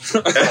 Everything.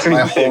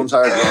 My whole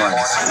entire groin.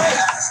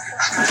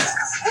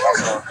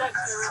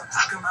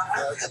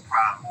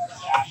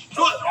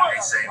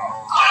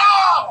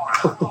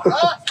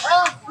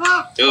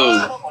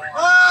 Dude.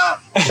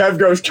 Kev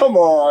goes, come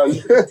on.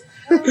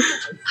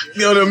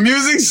 Yo, the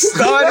music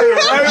started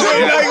right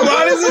away. Like,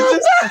 why does it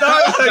just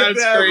start like That's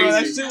that, bro?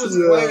 That crazy. shit was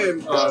playing,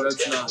 bro. Oh,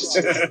 that's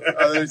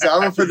nuts. I'm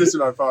gonna put this in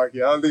my pocket.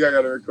 I don't think I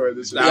gotta record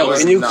this. That Yo, was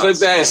can you nuts. clip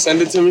that and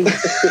send it to me?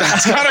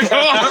 That's gotta go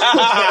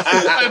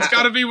on. That's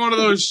gotta be one of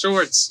those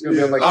shorts It's gonna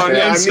be on like on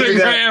fail.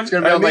 Instagram. It's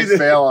gonna be on like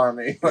fail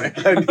army.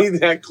 Like, I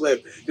need that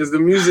clip because the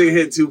music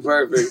hit too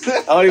perfect.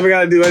 I don't even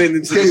gotta do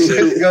anything to this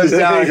shit. it goes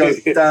down. It goes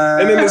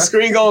And then the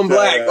screen going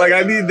black. Like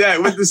I need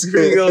that with the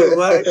screen going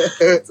black.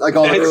 like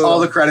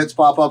all the credits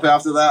pop up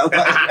after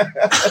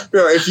that.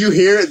 Bro, if you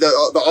hear it,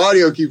 the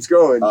audio keeps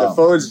going. The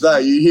phone's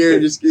back. You hear it,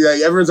 just like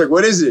everyone's like,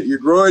 "What is it?" You're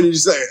growing. You're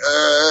just like,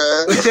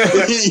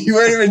 You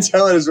weren't even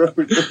telling us what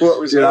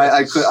was. Dude, going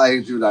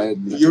on. I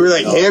You were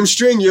like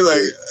hamstring. You're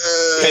like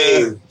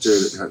Pain.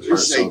 Dude, it hurt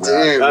so like, bad.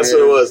 damn, That's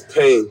man. what it was.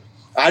 Pain.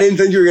 I didn't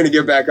think you were gonna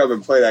get back up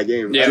and play that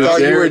game. Yeah, I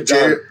thought you were done.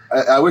 Jared,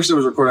 I wish there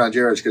was a recording on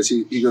Jared's because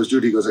he goes,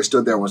 dude, he goes, I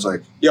stood there and was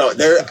like, Yo,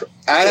 there.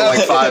 I For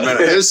like 5 minutes.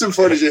 There's some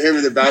footage of him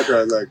in the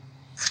background, like.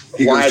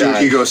 he goes, dude,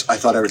 Wide-eyed. he goes, I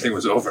thought everything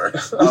was over.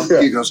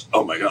 He goes,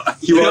 oh my god.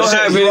 He You don't watched-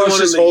 have he anyone watched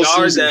in his the whole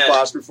yard season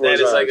flash before that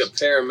his is like eyes. a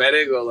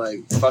paramedic or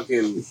like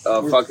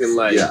fucking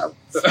like. Yeah,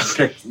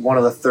 pick one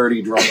of the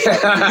 30 drunk. We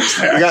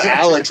got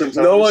Alex sometimes.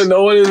 No one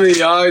in the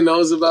yard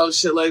knows about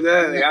shit like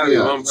that. They gotta be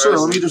one Sir, let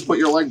person. me just put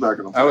your leg back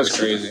in the That was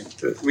crazy.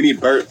 We need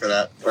Bert for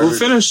that. Who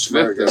finished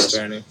There fifth it this goes.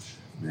 tourney?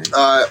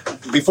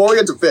 Before we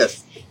get to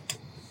fifth,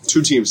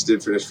 two teams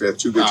did finish fifth.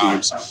 Two good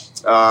teams.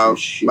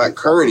 But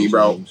Kearney,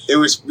 bro, it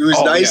was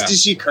Oh, nice yeah. to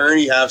see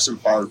Kearney have some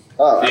fun.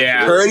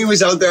 Yeah. Kearney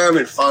was out there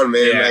having fun,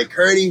 man. Yeah. Like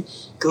Kearney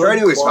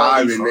was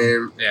vibing,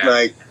 man. Yeah.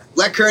 Like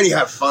let Kearney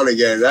have fun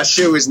again. That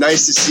shit was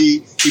nice to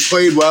see. He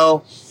played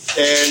well,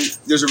 and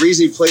there's a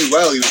reason he played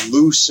well. He was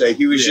loose. Like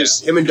he was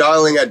just him and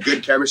Darling had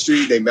good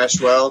chemistry. They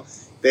meshed well.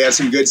 They had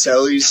some good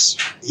sellies.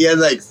 He had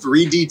like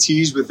 3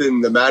 DTs within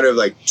the matter of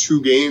like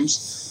 2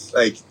 games.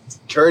 Like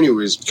Kearney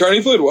was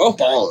Tourney played well.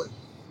 balling.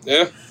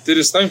 Yeah, did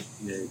his thing.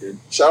 Yeah, he did.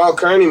 Shout out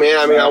Kearney, man.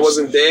 I mean, I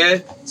wasn't there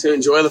to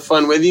enjoy the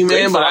fun with you,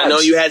 man, but I know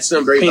you had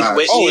some Great Pink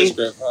vibes. Always Whitney,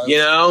 great vibes. you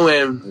know,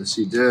 and Yes,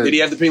 he did. did he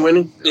have the Pink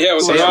Whitney? Yeah, it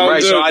was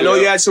Right, so I know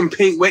you had some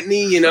Pink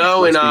Whitney, you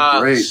know, and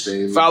Great,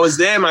 baby. if I was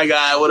there, my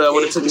guy, I would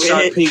have took a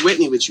shot at Pink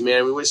Whitney with you,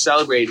 man. We would have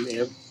celebrated,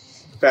 man.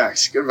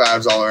 Facts. Good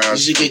vibes all around.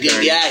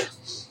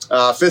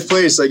 Yeah. Fifth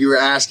place, like you were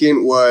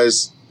asking,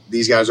 was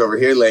these guys over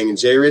here, Lang and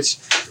J-Rich,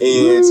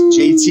 and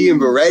JT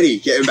and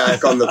Beretti getting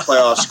back on the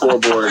playoff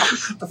scoreboard.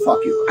 The fuck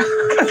you.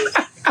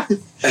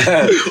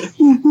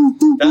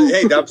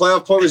 That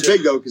playoff point was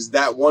big, though, because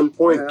that 1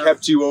 point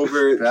kept you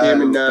over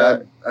Cam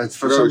and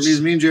for some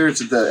reason, me and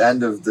Jared's at the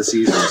end of the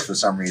season, for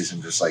some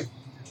reason, just like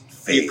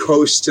fade. you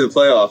coast to the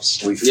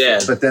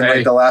playoffs. But then,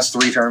 like, the last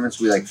 3 tournaments,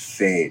 we, like,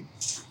 fade.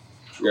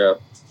 Yeah.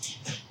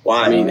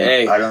 Why? I mean,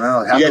 hey. I don't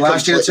know. It happened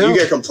last year, too. You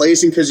get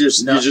complacent because you're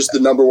just the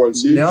number one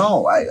seed?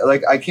 No.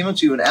 I came up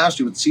to you and asked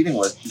you what the seeding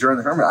was during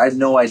the tournament. I had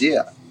no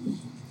idea.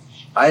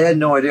 I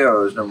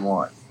was number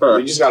 1. Huh.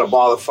 We just got to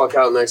ball the fuck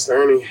out next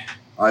tourney.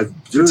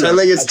 Pretend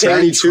like it's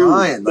 22.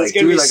 Like, That's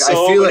dude, gonna be like, so I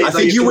feel many like, I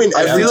think you win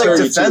I every feel like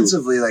tourney, too.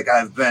 defensively, like,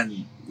 I've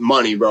been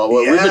Money, bro.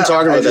 We've been Yeah,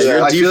 talking about that.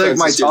 Your I feel like defense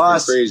my this year's been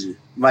toss- crazy.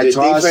 my The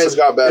toss. defense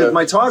got better.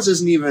 My toss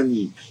isn't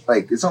even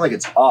like it's not like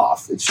it's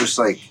off. It's just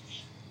like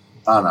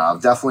I don't know.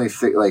 I've definitely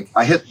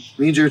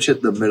me and George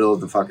hit the middle of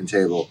the fucking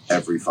table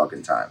every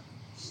fucking time,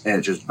 and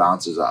it just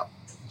bounces up.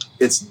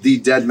 It's the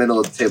dead middle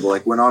of the table.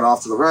 Like we're not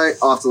off to the right,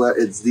 off to the left.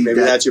 It's the Maybe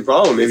dead. that's your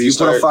problem. Maybe If you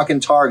put a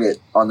fucking target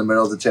on the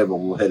middle of the table,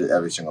 we'll hit it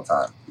every single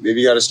time. Maybe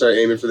you got to start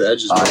aiming for the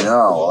edges. I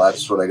know. Well,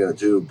 that's what I got to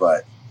do,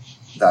 but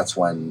that's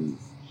when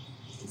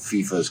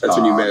FIFA's That's caught,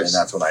 when you miss.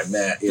 and that's when I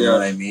meant. You know Yeah.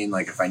 what I mean?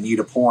 Like if I need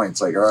a point,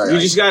 it's like all right. You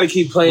just got to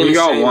keep playing We the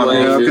got same one,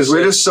 way. because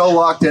we're just so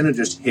locked into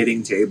just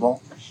hitting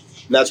table.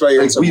 And that's why you're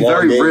in Like, some we long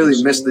very games.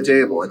 rarely miss the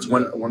table. It's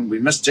when we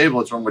miss the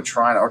table, it's when we're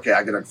trying to, okay,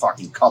 I get a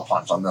fucking cup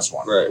punch on this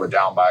one. Right. We're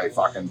down by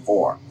fucking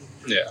 4.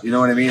 Yeah. You know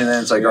what I mean? And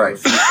then it's like, all right,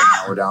 FIFA,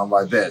 now we're down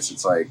by this.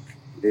 It's like,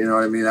 you know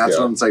what I mean? That's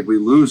when it's like we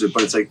lose it,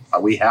 but it's like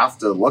we have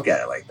to look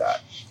at it like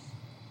that.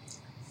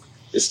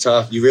 It's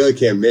tough. You really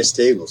can't miss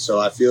tables, so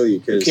I feel you. You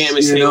Cause can't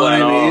miss You table know what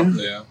at I all. mean?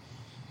 Yeah.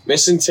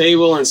 Missing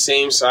table and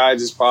same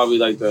sides is probably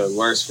like the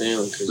worst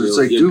feeling. Because It's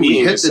like, dude, we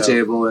hit the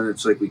table and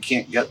it's like we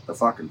can't get the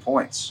fucking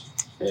points.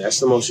 Yeah, that's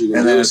the most you can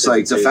And do. then is it's hit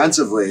like the table.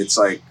 defensively, it's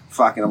like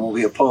fucking I'm over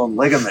here pulling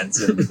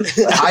ligaments. And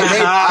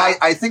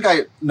I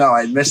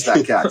missed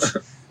that catch.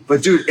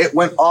 But dude, it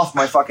went off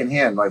my fucking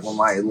hand like when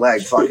my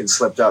leg fucking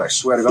slipped out. I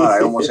swear to God,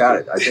 I almost had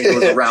it. I think it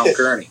was around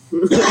Kearney.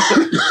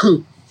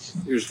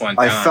 You just went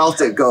down. I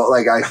felt it go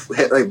like I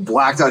hit, like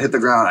blacked out, hit the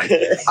ground.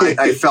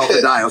 I felt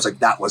it die. I was like,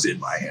 that was in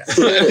my hand.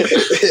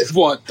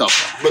 What the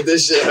fuck? But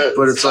this shit,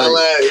 But it's my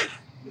like- leg.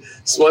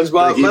 SpongeBob,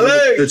 Like, my even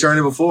leg. the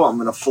tourney before,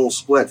 I'm in a full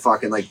split,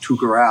 fucking like Tuukka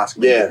Rask.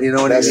 Yeah, you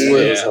know what I that mean.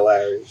 split was Yeah.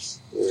 hilarious.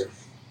 Yeah.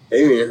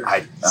 hey man, I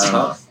don't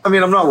know. I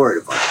mean, I'm not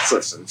worried about it.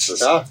 Listen, it's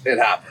just Tough. it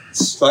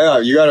happens.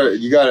 playoff. You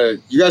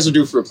guys are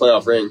due for a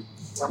playoff ring.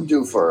 I'm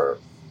due for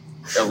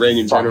A ring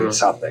in fucking general.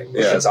 something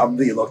Yeah. because I'm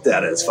being looked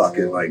at as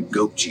fucking like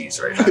goat cheese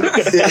right now. Goat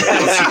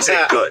cheese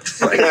ain't good.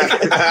 Like,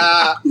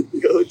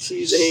 Goat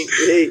cheese ain't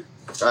great.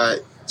 All right,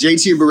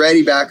 JT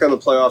Beretti back on the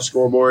playoff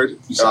scoreboard.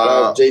 Shout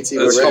out JT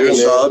There's a Beretti, couple man.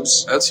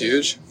 subs. That's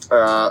huge.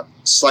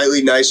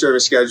 Slightly nicer of a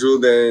schedule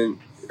than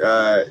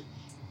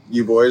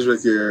you boys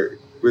with your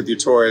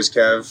Torres,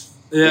 Kev,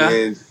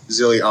 and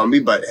Zilly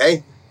Umbi. But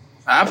hey,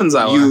 Happens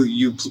that way.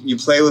 you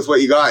play with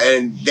what you got,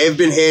 and they've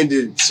been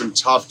handed some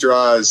tough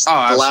draws the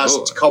last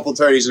absolutely. couple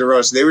tourneys in a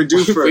row. So they were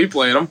due for We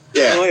played them.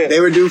 they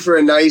were due for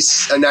a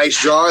nice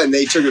draw, and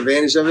they took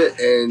advantage of it,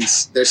 and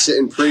they're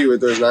sitting pretty with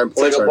those 9 It's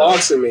like points. a right now.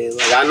 boxing, man.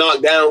 Like I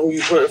knocked down who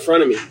you put in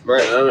front of me.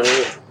 Right. I don't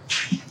know.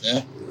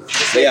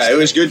 Yeah, it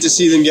was good to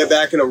see them get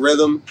back in a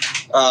rhythm.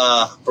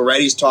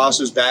 Beretti's toss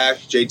was back.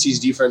 JT's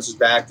defense was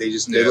back. They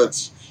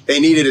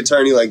needed a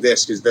tourney like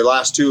this because their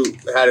last two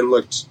hadn't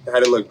looked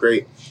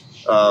great.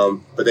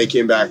 But they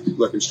came back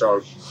looking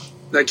strong.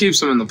 That keeps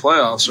them in the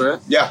playoffs, right?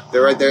 Yeah,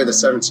 they're right there, the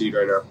 7th seed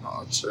right now.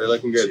 Oh, So they're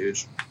looking good.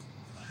 huge.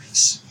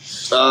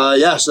 So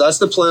that's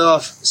the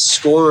playoff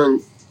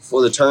scoring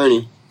for the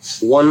tourney.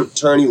 One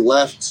tourney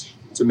left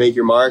to make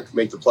your mark,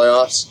 make the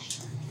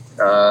playoffs.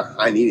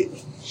 I need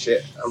it.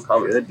 Shit, I'm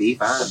coming. Good be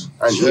fine.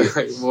 I need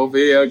it. We'll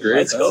be great.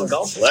 Let's go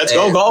golf. Let's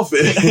go golfing.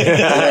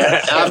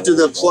 After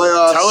the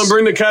playoffs, Tell him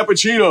bring the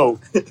cappuccino.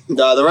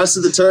 the rest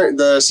of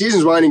the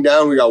season's winding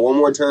down. We got one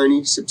more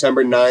tourney,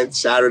 September 9th,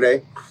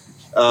 Saturday.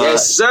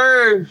 Yes,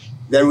 sir.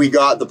 Then we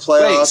got the Wait,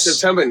 playoffs.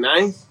 September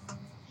 9th?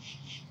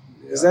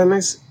 Is that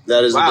next?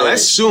 That is Wow, the day.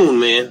 that's soon,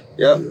 man.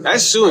 Yep.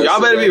 That's soon.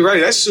 Y'all better be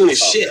ready. That's soon as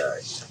shit.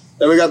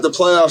 Then we got the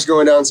playoffs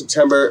going down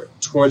September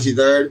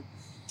 23rd.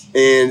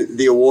 And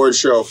the award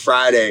show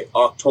Friday,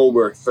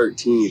 October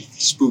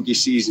 13th. Spooky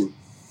season.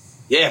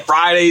 Yeah,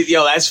 Friday.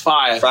 Yo, that's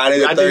fire. Friday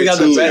the I think we got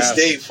the 13th. best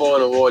date for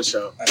an award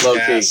show. Low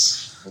key.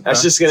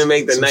 That's just going to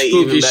make the Some night spooky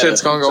even better.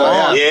 shit's gonna go So,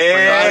 on.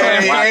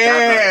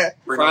 Yeah.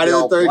 Friday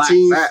the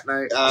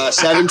 13th,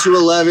 7 to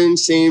 11,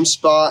 same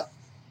spot.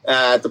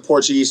 at the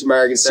Portuguese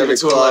American 7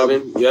 Civic to Club.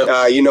 11.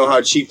 Yep. You know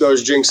how cheap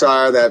those drinks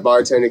are. That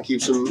bartender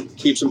keeps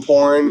them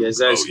pouring. Yes,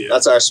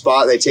 That's our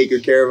spot. They take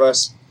good care of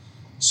us.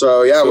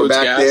 So yeah, we're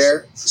back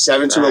there,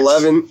 7 to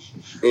 11,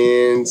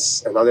 and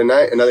another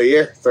night, another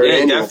year, third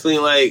annual. Definitely.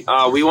 Like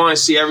we want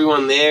to see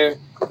everyone there,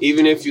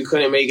 even if you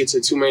couldn't make it to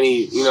too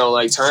many,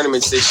 like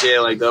tournaments this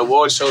year. Like the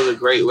award show is a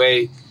great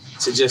way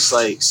to just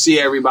like see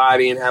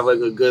everybody and have like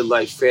a good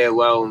like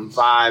farewell and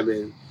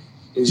vibe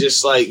and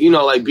just like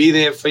like be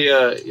there for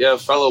your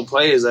fellow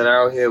players that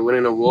are out here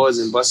winning awards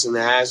and busting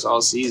their ass all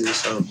season.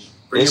 So.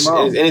 Bring your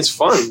mom. And it's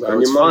fun, bro.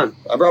 It's fun.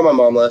 I brought my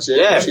mom last year.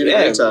 Yeah, she had a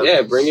great time.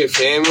 Yeah. Bring your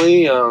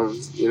family,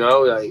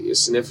 like your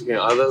significant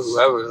other,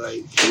 whoever,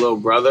 like your little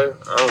brother.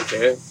 I don't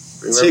care.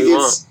 Bring whatever you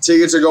want.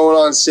 Tickets are going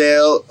on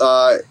sale.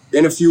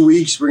 In a few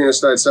weeks, we're gonna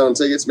start selling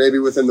tickets. Maybe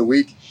within the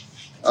week.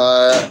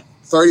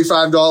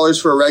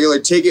 $35 for a regular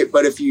ticket,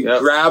 but if you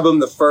grab them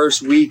the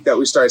first week that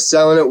we start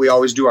selling it, we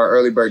always do our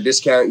early bird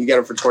discount. You get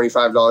them for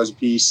 $25 a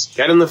piece.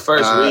 Get them the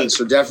first week.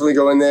 So definitely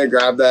go in there,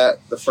 grab that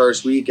the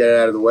first week, get it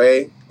out of the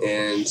way,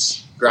 and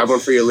grab one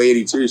for your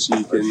lady too, so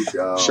you can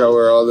show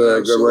her all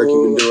the good work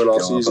you've been doing all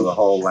season. For the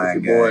whole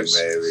Lang gang,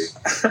 baby.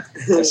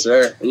 Yes,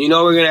 sir. And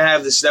we're gonna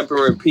have the step and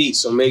repeat,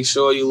 so make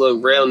sure you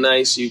look real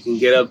nice so you can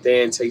get up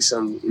there and take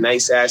some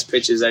nice ass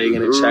pictures that you're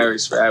gonna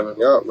cherish forever.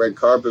 Yep, red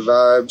carpet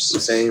vibes.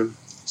 Same.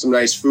 Some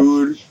nice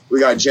food. We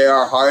got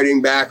J.R.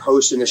 Harding back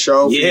hosting the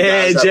show.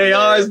 Yeah,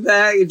 JR's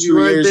back. If you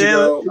weren't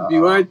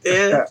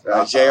there,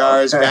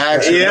 JR is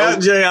back. Yeah,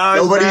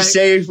 JR's Nobody's back.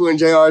 safe when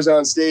JR's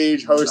on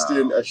stage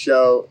hosting a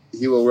show.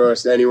 He will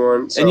roast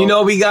anyone. So. And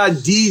we got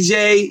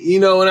DJ. You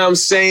know what I'm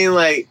saying?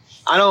 Like,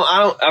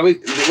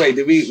 wait,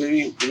 did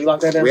we lock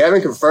that down? We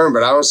haven't confirmed,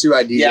 but I don't see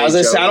why DJ. Yeah, I was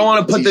gonna say I don't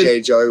want to put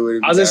DJ Joey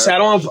would. I was gonna say I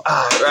don't want.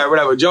 Right,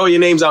 whatever. Joey, your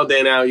name's out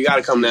there now. You got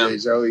to come now.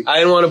 Joey. I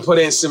didn't want to put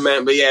it in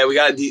cement, but yeah, we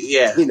got.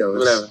 Yeah, he knows.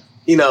 Whatever.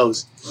 He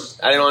knows.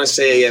 I didn't want to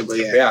say it yet, but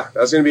yeah. Yeah,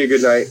 that's gonna be a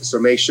good night. So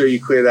make sure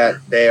you clear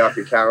that day off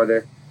your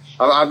calendar.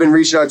 I've been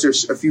reaching out to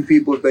a few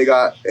people if they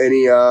got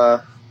any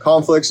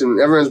conflicts, and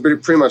everyone's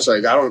pretty much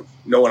like, I don't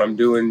know what I'm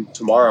doing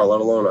tomorrow, let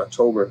alone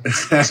October.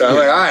 So I'm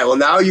like, all right, well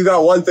now you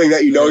got one thing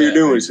that you're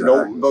doing, so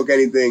don't book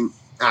anything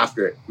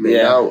after it.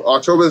 Now,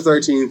 October the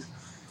 13th,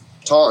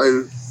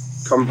 Taunton,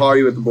 come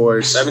party with the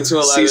boys. 7 to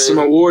 11. See some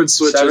award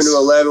switches. 7 to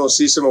 11, we'll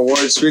see some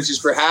award switches,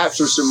 perhaps,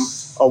 or some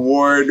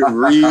award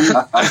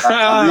re-gifts.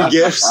 I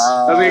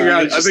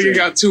think you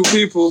got two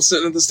people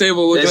sitting at the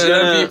table looking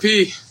at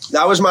MVP.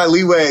 That was my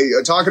leeway.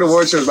 Talking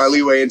award show was my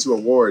leeway into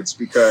awards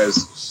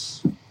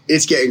because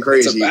it's getting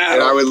crazy.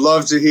 And I would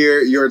love to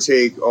hear your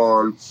take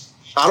on.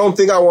 I don't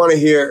think I want to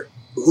hear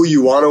who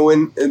you want to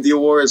win in the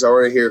awards. I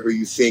want to hear who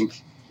you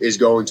think is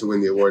going to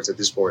win the awards at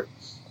this point.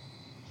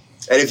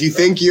 And if you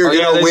think you're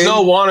going to win. There's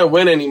no want to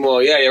win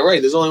anymore. Yeah, you're right.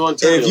 There's only one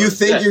time. And if you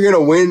think you're going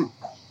to win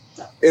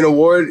an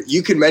award,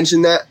 you can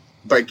mention that,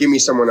 but give me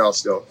someone else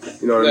still.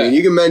 You know what I mean?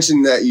 You can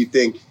mention that you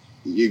think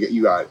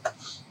you got it.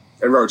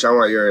 And Roach, I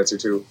want your answer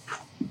too.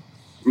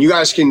 You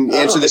guys can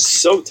answer this. It's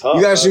so tough.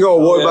 You guys can go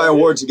award by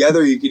award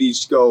together. You could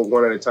each go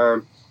one at a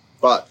time.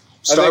 But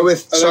start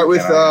with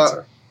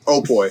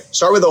Opoy.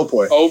 Start with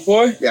Opoy.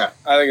 Opoy? Yeah.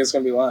 I think it's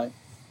gonna be Lang.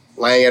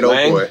 Lang at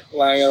Opoy.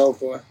 Lang at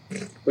Opoy.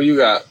 What you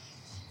got?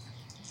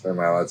 Am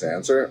I allowed to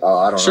answer? Oh,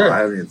 I don't know. I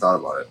haven't even thought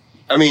about it.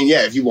 I mean,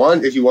 yeah. If you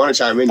want to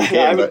chime in, you can.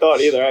 I haven't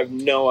thought either. I have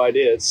no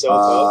idea. It's so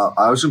tough.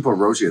 I was gonna put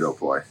Roche at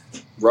Opoy.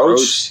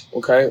 Roach.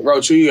 Okay,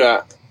 Roach. Who you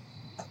got?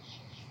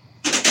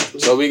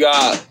 So we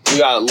got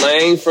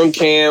Lang from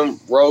Cam,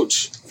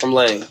 Roach from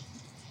Lang.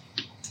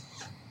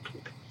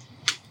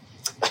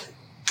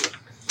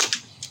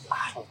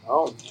 I don't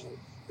know.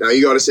 Now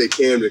you got to say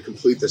Cam to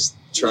complete this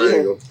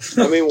triangle.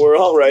 I mean, we're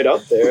all right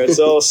up there. It's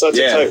all such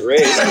a tight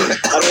race.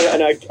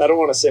 I don't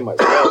want to say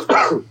myself.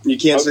 You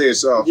can't say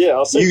yourself. Yeah,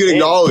 I'll say you can Cam.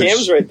 acknowledge.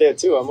 Cam's right there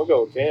too. I'm gonna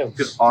go with Cam.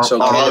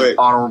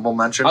 Honorable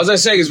mention. I was gonna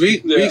say because we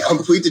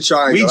complete the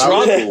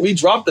triangle. We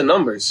dropped the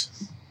numbers.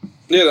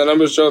 Yeah, the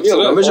numbers dropped. Yeah,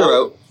 the numbers are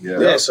out.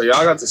 Yeah, so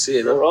y'all got to see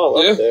it. We're all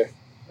up there.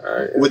 All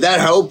right. Would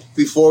that help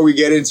before we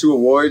get into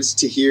awards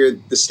to hear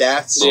the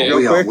stats? Yeah,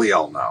 we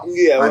all know.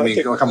 Yeah, I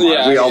mean, come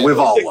on. We've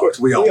all looked.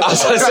 We all. I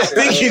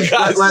think you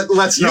guys.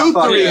 Let's you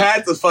not three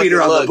had to fucking beat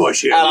around look the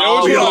bush here.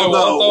 We all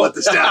know what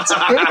the stats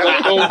are.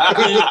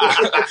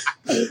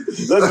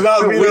 Let's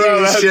not beat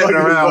around that shitting fucking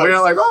around. bush.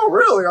 We're like, oh,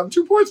 really? I'm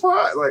 2 points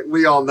behind. Like,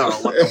 we all know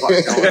what the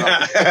fuck's going on.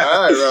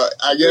 All right, bro.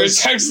 I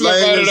guess We're texting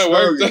about it at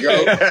work.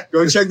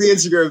 Go check the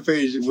Instagram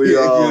page.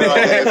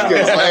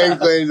 Because Lang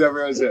claims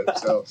everyone's hit.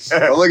 So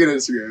go look at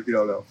Instagram if you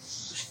don't know.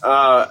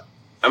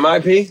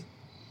 MIP?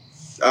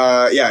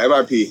 Yeah,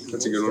 MIP.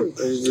 That's a good one.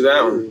 Let's do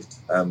that one.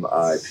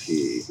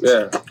 MIP.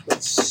 Yeah.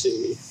 Let's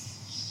see.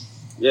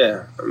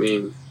 Yeah, I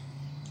mean.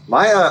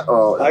 I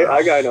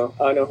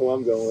know who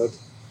I'm going with.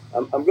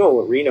 I'm going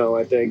with Reno,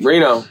 I think.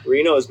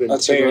 Reno's been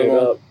tearing it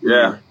up.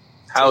 Yeah.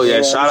 Hell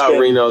yeah. Shout out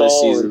Reno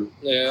this season.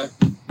 Yeah.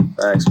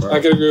 Thanks, bro.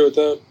 I could agree with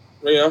that.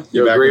 Reno.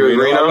 You agree with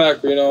Reno? I'm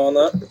back Reno on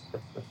that.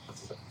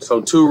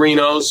 So 2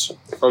 Renos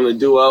from the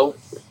duo.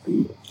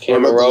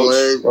 Cam and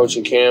Roach. Roach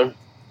and Cam.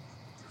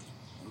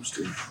 Most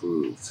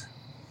improved.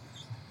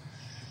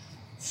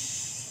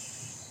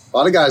 A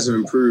lot of guys have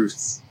improved.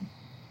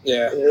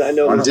 Yeah. I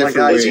know.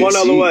 There's one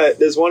other way.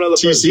 There's one other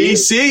person.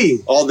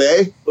 TC. All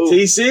day? Ooh.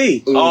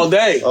 TC. Ooh. All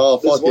day. Oh,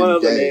 There's fucking one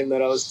other day. name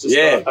that I was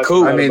just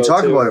cool. I mean,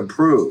 talk about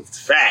improved.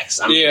 Facts.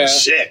 I mean,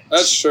 shit.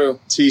 That's true.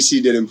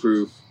 TC did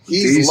improve.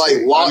 He's like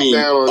locked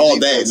down on all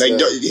defense day. Like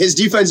now. his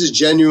defense is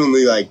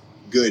genuinely like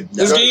good.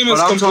 Now. His game is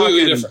But I'm completely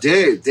talking different.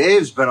 Dave.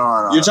 Dave's been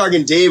on. You're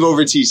talking Dave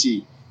over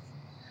TC.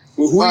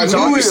 Who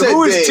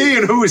is T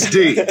and who is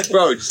D?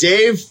 Bro,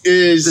 Dave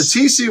is The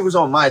TC was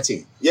on my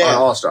team. Yeah.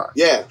 On All-Star.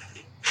 Yeah.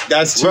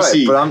 that's Right,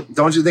 TC. but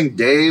don't you think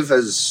Dave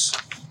has?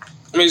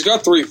 I mean, he's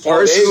got 3 points.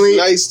 Personally,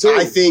 Nice, too.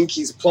 I think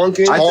he's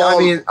plunking. I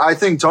mean, I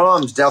think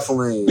Tom's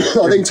definitely.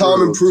 I think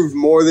Tom improved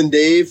more than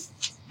Dave.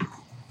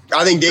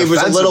 I think Dave was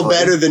a little Defensively.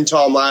 better than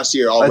Tom last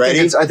year already.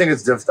 I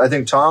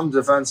think Tom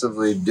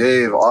defensively,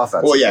 Dave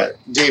offensively. Well, yeah,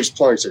 Dave's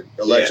plunks are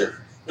electric.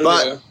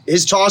 But Yeah.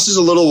 his toss is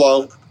a little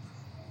low.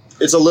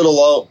 It's a little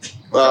low.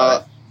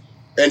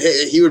 And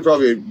he would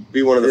probably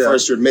be one of the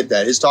first to admit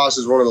that. His toss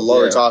is one of the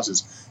lower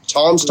tosses.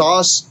 Tom's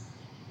toss,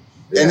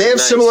 and they have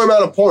similar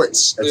amount of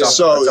points. It's up,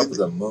 So it's up to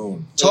the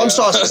moon. Tom's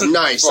toss is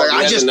nice.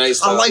 Like He has a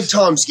nice I toss. like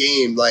Tom's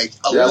game like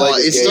a Yeah, I lot.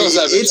 like his It's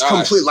game. it's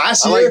complete.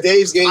 Last I year, like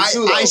Dave's game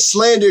too, though. I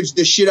slandered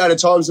the shit out of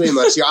Tom's name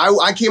last year.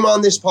 I came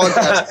on this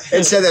podcast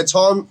and said that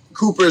Tom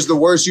Cooper is the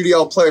worst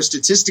UDL player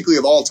statistically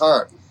of all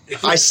time.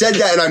 I said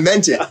that and I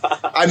meant it.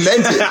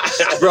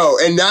 Bro.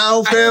 And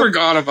now, I fam,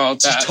 forgot about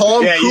that.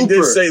 Tom Yeah, you Cooper.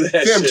 did say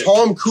that Fam, shit.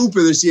 Tom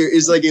Cooper this year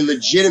is like a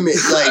legitimate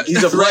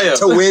He's a player. threat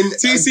to win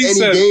TC any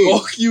said, game.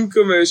 fuck you,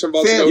 Commission. I'm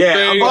about to Fam, go Yeah,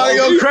 crazy. I'm about to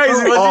go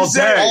crazy. What All you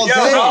said? day. All Yo,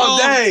 day. all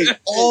day.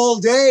 All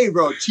day,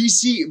 bro.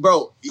 TC,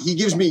 bro, he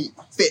gives me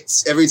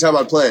fits every time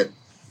I play him.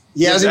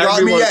 He hasn't got me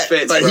everyone yet,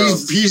 fits, but bro.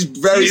 he's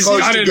very He's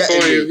close got to it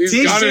getting for you. me.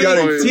 He's got it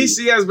for you.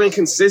 TC has been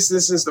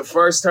consistent since the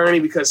first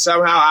tourney because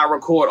somehow I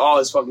record all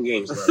his fucking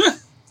games, bro.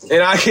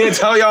 And I can't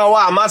tell y'all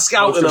why. I'm not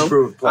scouting Most him.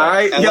 improved All player.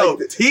 right, I yo,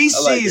 like it. TC I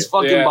like is it.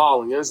 fucking Yeah.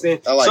 balling. You understand?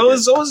 I like so it.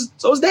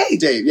 is Dave.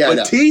 Dave, yeah, but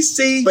no.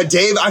 TC. But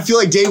Dave, I feel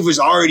like Dave was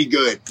already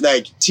good.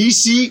 Like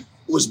TC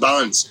was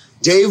buns.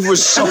 Dave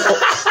was so Dave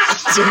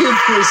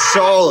was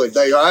solid.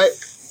 Like, all right,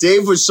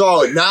 Dave was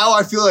solid. Now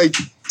I feel like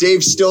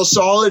Dave's still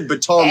solid,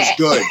 but Tom's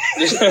good.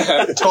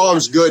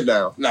 Tom's good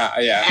now. Nah,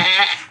 yeah.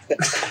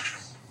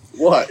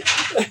 What?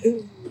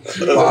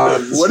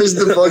 What is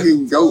the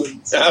fucking goat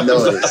noise? I don't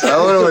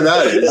know what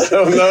that is. I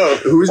don't know.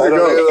 Who's the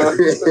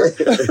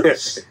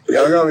goat?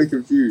 Y'all got me There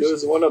confused.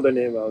 was one other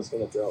name I was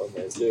going to throw in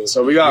there, too.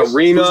 So we got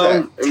Reno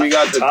that? and we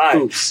got the Ty.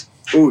 Coops.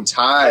 Ooh, I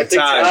Ty.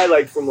 think Ty,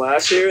 like, from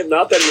last year,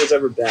 not that he was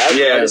ever bad,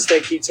 Yeah. I just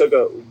think he took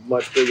a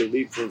much bigger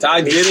leap from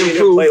Ty did seeing him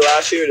improve. play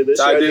last year to this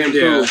Ty year. did I think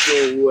improve. he's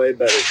doing way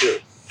better, too.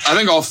 I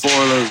think all 4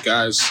 of those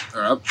guys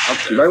are up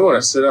You there. might want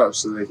to sit up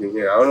so they can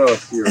hear. I don't know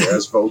if you were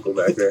as vocal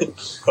back there.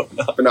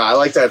 But no, I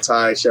like that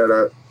Ty. Shout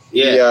out.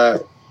 Yeah.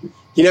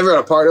 He never had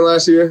a partner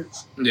last year.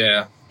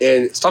 Yeah.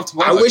 And It's tough to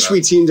play I like wish that.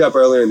 we teamed up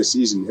earlier in the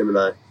season, him and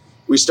I.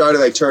 We started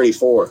like Tourney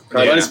 4.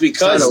 But it's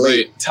because Kinda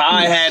late.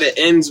 Ty had it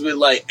ends with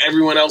like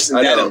everyone else in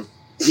I know. Dedham.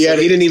 He had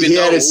He didn't even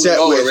know it who set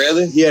was with,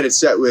 really? He had it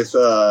set with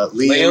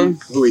Liam,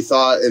 who he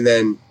thought, and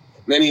then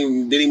Then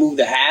he move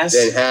to Haas.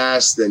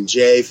 Haas, then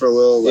Jay for a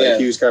little. Like Yeah.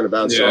 he was kind of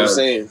bouncing That's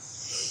what I'm around.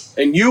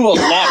 saying. And you were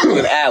locked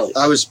with Alex.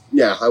 I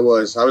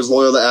was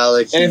loyal to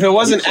Alec. And if it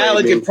wasn't He played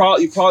Alec, me. you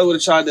probably would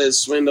have tried to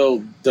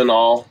swindle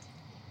Donal.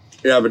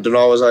 Yeah, but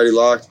Donal was already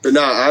locked. But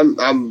no,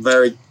 I'm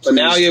very. But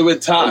now pleased. you're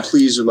with Ty. I'm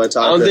pleased with my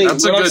Ty. I don't pick. think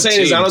That's a what I'm good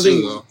saying is I team, don't too,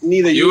 think though.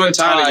 neither You and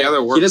Ty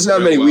together work. He doesn't have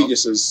real many well.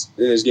 weaknesses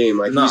in his game.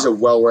 Like No. he's a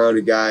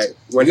well-rounded guy.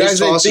 When You his guys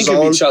didn't toss think is of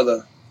on, each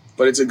other,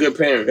 but it's a good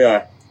pairing.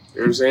 yeah. You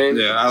know what I'm saying?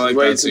 Yeah, I like the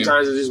way that team.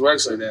 sometimes it just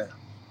works like that.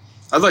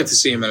 I'd like to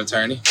see him in a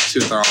tourney. See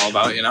what they're all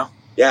about, you know?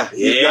 Yeah.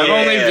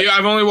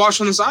 I've only watched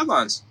from the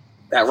sidelines.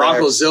 That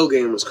Rocco Zill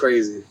game was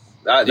crazy.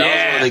 That was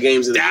one of the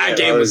games of the that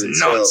year. game was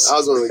insane. nuts. That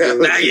was one of the games.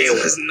 That game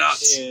was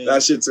nuts. Yeah.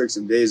 That shit took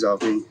some days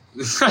off me.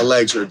 My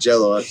legs were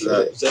jello after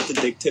that. Is that the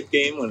dick tip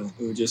game when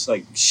we were just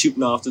like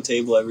shooting off the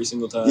table every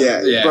single time?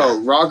 Yeah, Yeah. bro.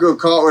 Rocco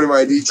caught one of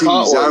my DTs.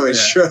 Caught one, I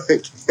was shook.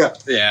 I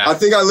Yeah.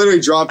 think I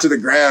literally dropped to the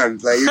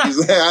ground. Like, it was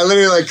like I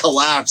literally like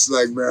collapsed.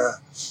 Like, bruh.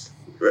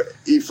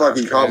 He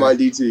fucking caught my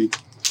DT.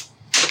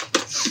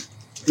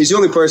 He's the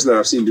only person that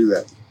I've seen do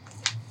that.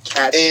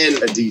 Catch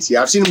And- a DT.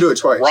 I've seen him do it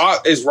twice.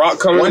 Is Rock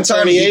coming One to time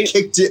Tourney he 8?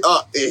 kicked it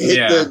up. It hit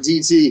Yeah. the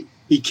DT.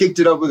 He kicked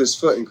it up with his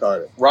foot and caught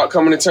it. Rock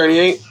coming to Tourney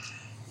 8?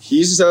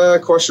 He's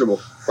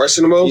questionable.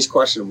 Questionable? He's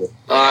questionable.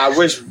 I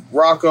wish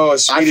Rocco a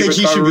speedy think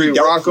he should be recovery.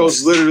 doubtful.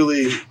 Rocco's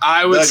literally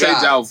I would The say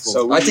guy. doubtful.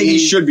 So I think he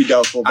should be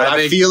doubtful, but I I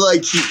think- feel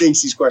like he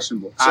thinks he's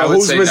questionable. I So would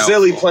who's say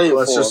Mazzilli doubtful. playing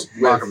Let's for? just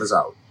knock him as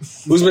out.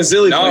 Who's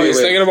Mazzilli no, playing he's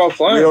with? thinking about We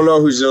playing. don't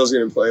know who Zill's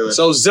going to play with.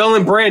 So Zill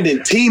and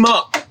Brandon team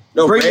up.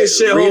 No, Bring this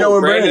shit Reno home.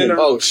 and Brandon.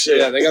 Oh shit.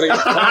 Yeah, they gotta get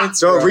points.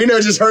 So Reno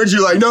just heard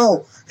you like,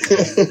 no.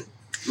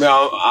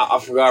 No, I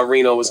forgot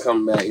Reno was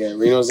coming back. Yeah,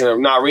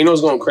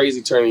 Reno's going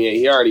crazy Tourney 8.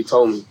 He already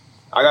told me.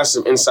 I got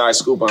some inside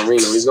scoop on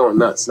Reno. He's going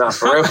nuts. Nah,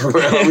 for real.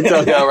 I'm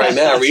telling y'all right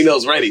now,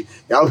 Reno's ready.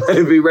 Y'all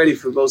better be ready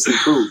for most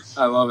improved.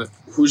 I love it.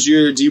 Who's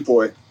your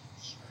depoy?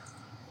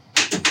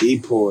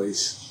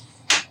 Depoys.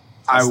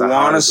 I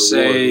want to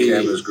say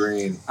Canvas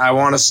green. I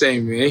want to say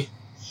me,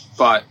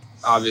 but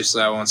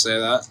obviously I won't say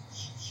that.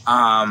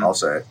 I'll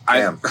say it.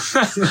 Cam.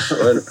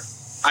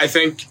 I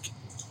think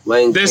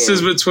Lane this Cam.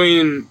 is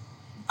between.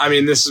 I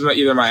mean, this is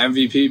either my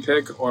MVP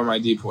pick or my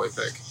Depoy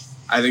pick.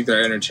 I think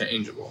they're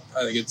interchangeable.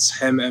 I think it's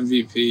him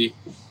MVP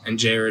and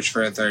J. Rich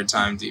for a third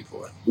time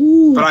Depoy.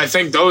 But I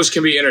think those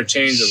can be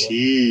interchangeable.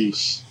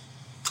 Sheesh.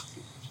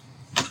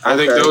 I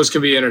think those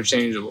can be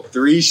interchangeable.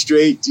 3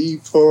 straight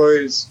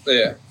Depoys.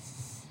 Yeah.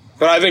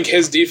 But I think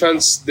his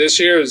defense this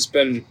year has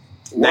been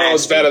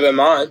worlds Nasty. better than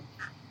mine.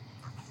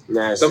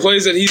 Nasty. The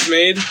plays that he's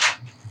made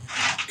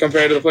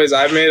compared to the plays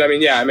I've made, I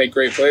mean, yeah, I make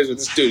great plays, but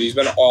this dude, he's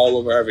been all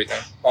over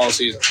everything all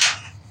season.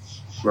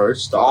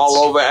 Most all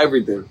over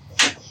everything.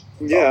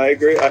 Yeah, I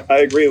agree. I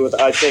agree with.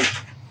 I think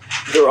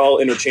they're all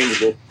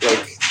interchangeable.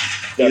 Like,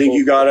 You think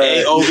you got a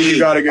good All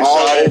shot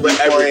at over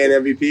Depoy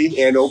and MVP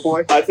and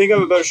Opoy? I think I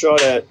have a better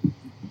shot at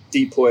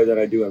Depoy than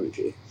I do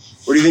MVP.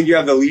 What do you think you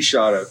have the least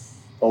shot of?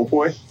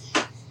 Opoy?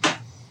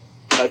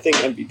 I think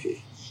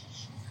MVP.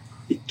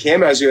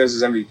 Cam has you as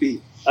his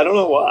MVP. I don't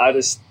know why.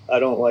 I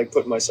don't like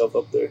putting myself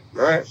up there.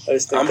 All right. I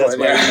just think I'm that's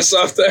putting your my ass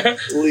up there.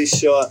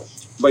 least shot.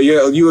 But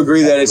you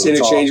agree that it's That's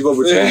a little interchangeable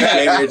between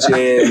J-Rich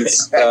and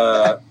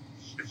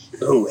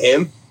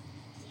him?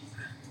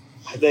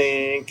 I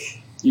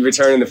think, You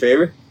returning the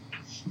favor?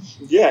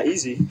 yeah,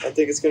 easy. I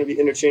think it's going to be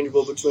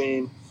interchangeable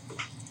between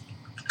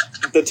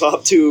the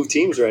top 2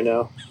 teams right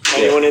now.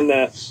 Anyone in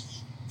that.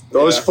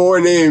 Those 4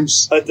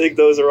 names I think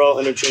those are all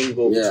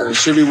interchangeable. Yeah.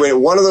 should be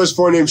winning. One of those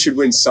 4 names should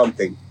win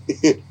something,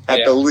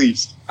 at the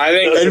least. I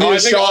think It'd be a all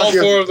shock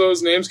 4 of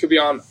those names could be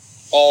on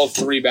all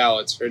 3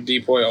 ballots for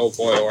Depoy,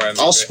 Opoy, or MVP.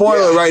 I'll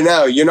spoil it right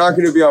now. You're not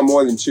going to be on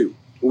more than 2.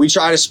 We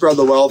try to spread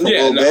the wealth a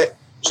little bit,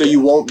 so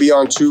you won't be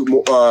on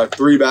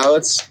 3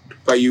 ballots,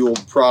 but you will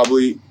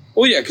probably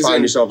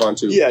find yourself on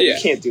 2. Yeah, you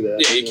can't do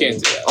that. Yeah, you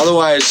can't do that.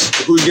 Otherwise,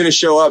 who's going to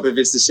show up if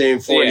it's the same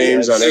 4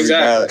 names on every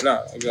ballot?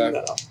 No,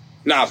 exactly.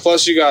 Nah,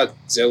 plus you got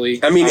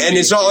Zilly. I mean, and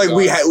it's not like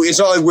it's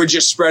not like we're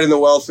just spreading the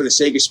wealth for the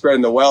sake of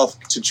spreading the wealth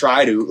to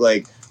try to,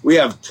 like, we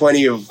have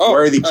plenty of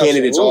worthy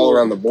candidates all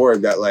around the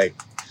board that, like,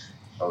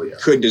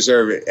 could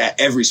deserve it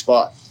at every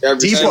spot. Our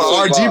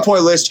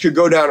Depoy list could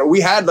go down.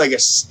 We had like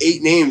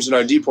 8 names in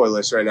our Depoy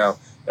list right now.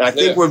 And I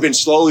think we've been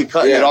slowly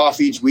cutting it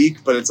off each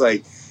week, but it's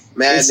like,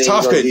 it's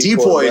tough because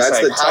Depoy is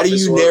like, how do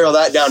you narrow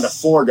that down to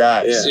 4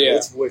 guys? Yeah,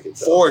 it's wicked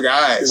tough. 4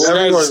 guys.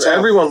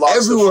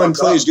 Everyone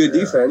plays good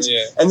defense.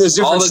 Yeah. And there's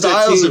different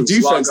styles of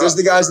defense. lock There's up.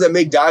 the guys that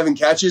make diving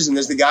catches, and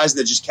there's the guys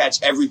that just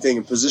catch everything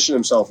and position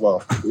themselves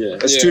well. Yeah.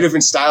 There's 2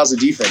 different styles of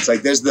defense.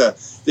 Like, there's the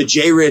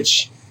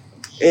J-Rich,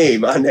 hey,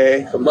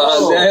 Monday.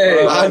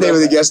 Monday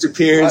with a guest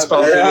appearance.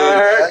 Pumping in.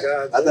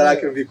 I thought I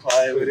could be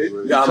quiet with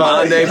it. Got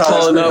Monday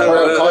pulling up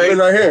real quick. Pumping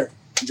right here.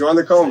 Join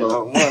the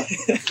combo.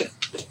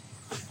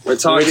 We're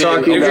talking.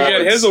 You can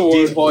get his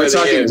award. We're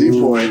talking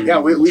Depoy. Yeah,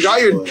 we got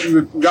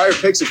your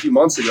picks a few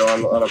months ago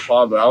on a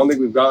pod, but I don't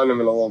think we've gotten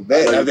them in a little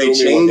bit. Have they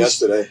changed?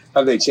 Yesterday.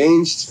 Have they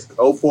changed?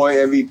 Opoy,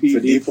 MVP, For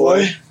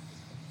Depoy?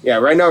 Yeah,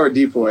 right now we're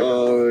Depoy.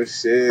 Oh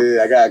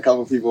shit! I got a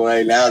couple people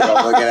right now that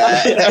I'm looking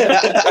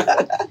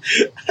at.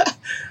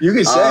 You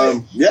can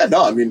say. Yeah,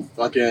 no, I mean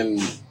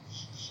fucking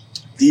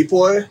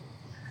Depoy.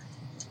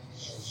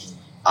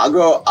 I'll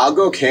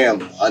go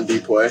Cam on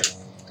Depoy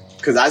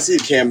because I see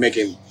Cam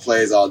making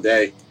plays all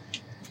day,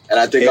 and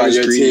I think Cam on is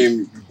your greedy.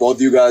 team, both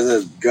you guys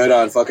are good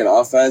on fucking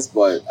offense,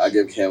 but I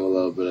give Cam a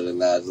little bit of the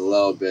nod, a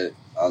little bit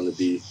on the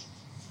D.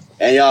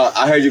 And y'all,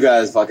 I heard you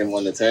guys fucking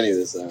won the tourney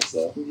this time,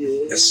 so.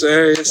 Yes,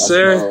 sir. Yes,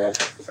 sir.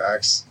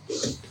 Facts.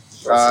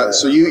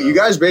 So you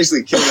guys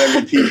basically killed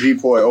MVP,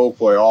 Depoy,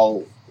 Opoy,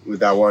 all with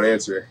that one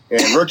answer.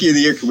 And Rookie of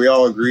the Year, can we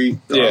all agree?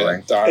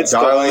 Yeah, darling.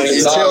 Darling.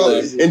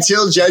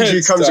 Until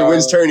Gentry comes and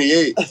wins Tourney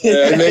 8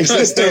 and makes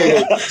this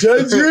thing.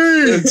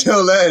 Gentry!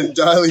 Until then,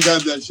 Darling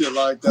got that shit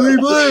locked up.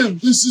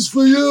 Cleveland, this is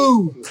for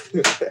you.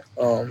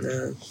 Oh,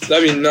 man.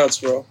 That'd be nuts,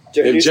 bro.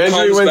 If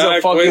Gentry wins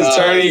a fucking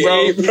tourney,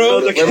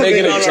 bro, we're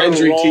making a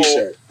Gentry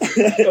t-shirt.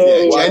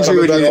 Gentry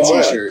would need a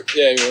t-shirt.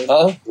 Yeah, man.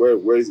 Huh?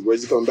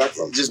 Where's he coming back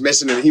from? Just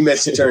missing it. He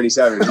missed Tourney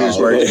 7. He was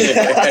working.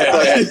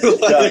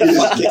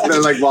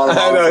 Like bottom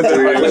off.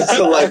 It's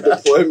like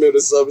deployment or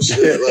some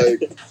shit.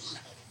 Like,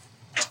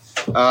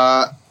 All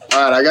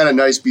right, I got a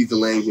nice beat the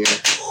lane here.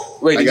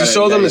 Wait, did you got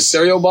show it, them the nice.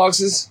 cereal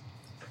boxes?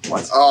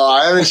 Oh,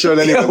 I haven't showed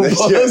anyone this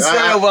yet.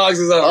 Cereal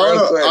boxes up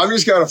real quick. I'm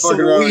just kind of fucking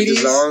around with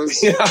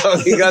designs.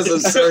 Yeah, he got some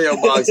cereal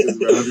boxes,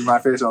 bro. That'd be my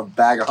face on a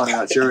bag of Honey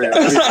Nut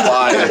Cheerios.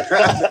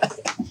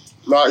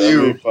 Not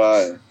you.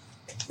 fine.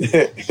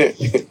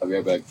 I'll be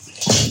right back.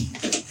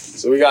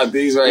 So we got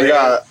these right We here.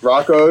 got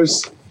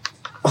Rocco's.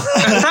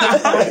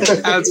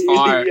 That's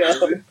fire.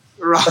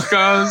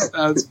 Rocco's,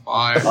 that's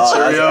fire.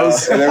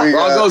 Cereals. And then we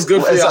got, Rocco's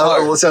good for your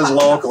heart. It says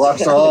low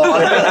cholesterol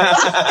on it.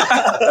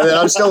 and then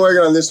I'm still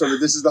working on this one, but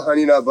this is the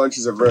Honey Nut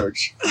Bunches of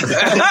Roach. Oh,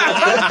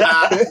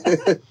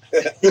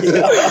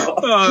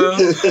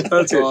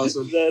 that's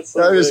awesome. That's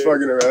I'm just hilarious.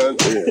 fucking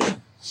around.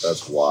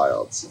 That's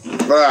wild. All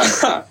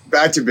right,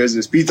 back to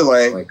business. Beat the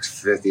Lang. Like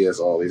 50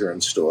 years old. These are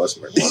in stores.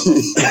 What the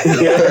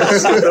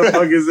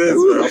fuck is this,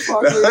 bro?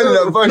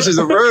 That bunch is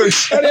a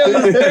roach.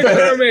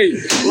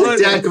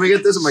 Dad, can we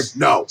get this? I'm like,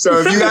 no. So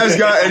if you guys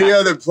got any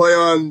other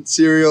play-on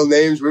cereal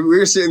names, we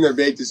were sitting there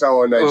baked this all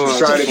one night, just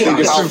trying to think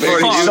of some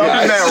funny something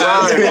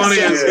that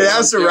rhymes. It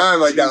has to rhyme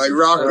like that, like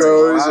Rocco's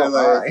or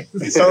like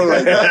something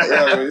like that.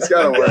 Yeah, it's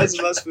gotta work. That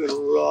must be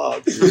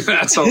rock.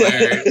 That's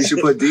hilarious. You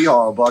should put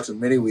D-Hall in a box of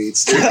mini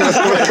wheats.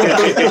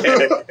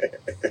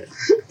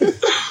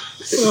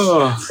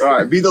 All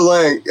right, beat the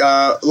Lang.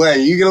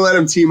 Lang, you gonna let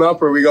him team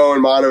up, or are we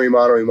going mono?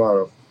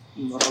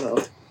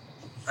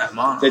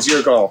 It's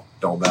your call.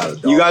 Don't matter.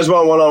 You guys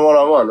want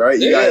one-on-one, right?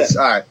 You guys.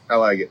 All right, I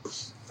like it.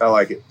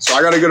 So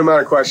I got a good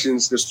amount of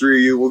questions. There's 3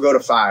 of you. We'll go to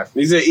 5.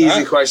 These are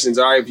easy questions,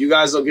 all right? If you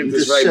guys don't get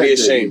this right, be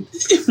ashamed.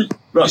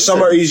 No,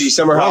 some are easy,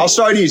 some are hard. I'll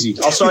start easy.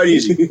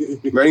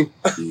 Ready?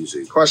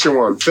 Easy. Question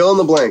 1. Fill in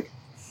the blank.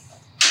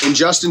 In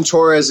Justin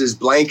Torres'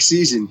 blank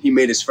season, he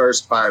made his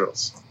first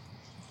finals.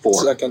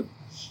 4. Second.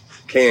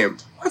 Cam.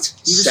 What?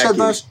 You just Second. said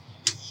that?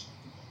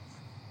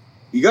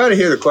 You got to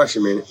hear the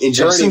question, man. In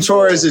Justin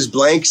Torres'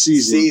 blank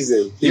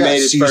season, he made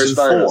his first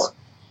finals. 4.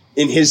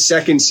 In his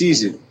second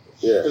season.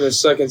 Yeah. In his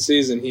second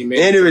season, he made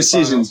And it was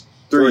finals. season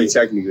 3,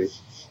 technically.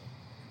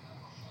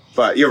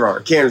 But you're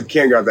wrong. Cam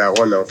got that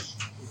one, though.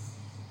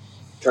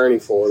 Turning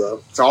 4,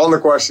 though. It's all in the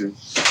question.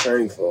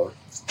 Turning 4.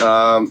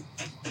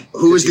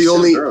 Who was the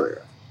only...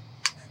 Earlier.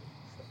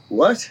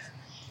 What?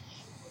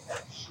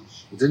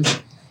 Didn't you?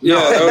 Yeah,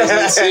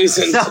 that was in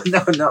season.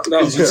 No.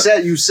 No.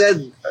 You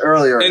said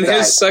earlier In that,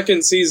 his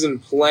second season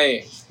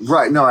playing.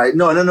 right. No,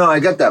 I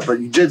get that. But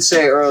you did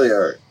say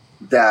earlier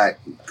that,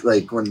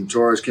 like, when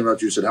Torres came up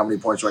to you, said, how many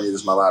points do I need?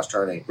 This is my last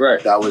tourney.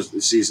 Right. That was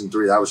season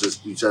 3. That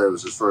was you said it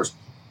was his first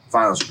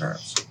finals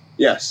appearance.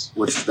 Yes.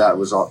 Which that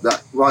was all.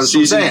 That was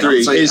Season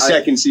 3, his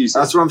second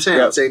season. That's what I'm saying.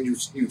 Yep. I'm saying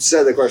you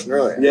said the question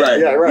earlier. Right.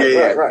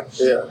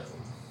 Yeah.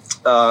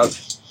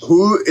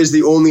 Who is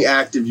the only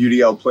active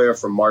UDL player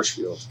from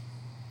Marshfield?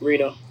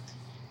 Reno.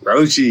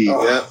 Roche.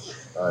 Oh.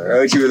 Yeah.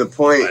 Roche with a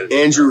point.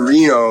 Andrew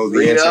Reno.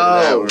 The answer to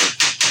that one.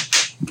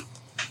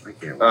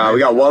 We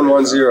got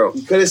 1-1-0.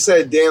 You could have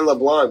said Dan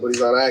LeBlanc, but he's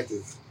not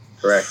active.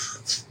 Correct.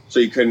 So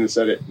you couldn't have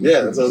said it.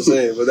 Yeah, that's what I'm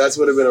saying. But that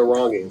would have been a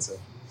wrong answer.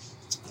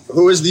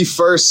 Who is the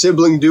first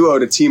sibling duo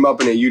to team up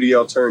in a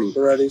UDL tourney?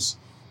 Paredes.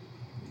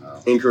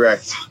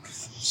 Incorrect.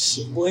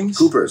 Siblings?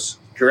 Coopers.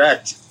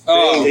 Correct.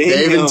 Oh,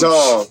 Dave and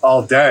Tom.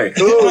 All day.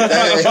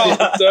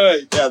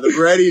 Yeah, the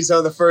Paredes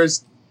are the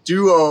first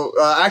duo.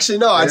 Actually,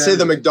 no, I'd say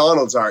the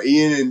McDonald's are.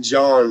 Ian and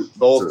John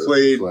both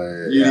played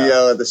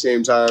UDL at the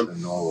same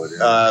time.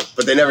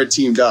 But they never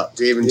teamed up.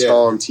 Dave and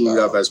Tom teamed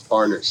up as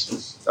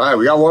partners. All right,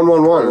 we got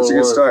 1-1-1. That's a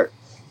good start.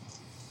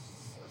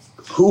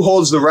 Who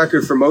holds the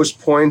record for most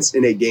points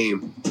in a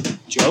game?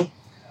 Joe?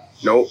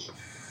 Nope.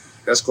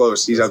 That's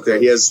close. He's up there.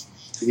 He's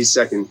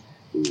second.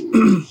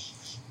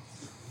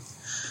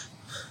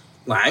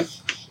 Lang.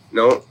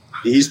 No,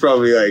 he's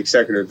probably like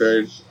second or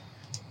third.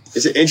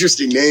 It's an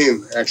interesting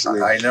name,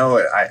 actually. I know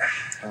it. I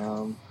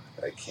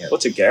can't.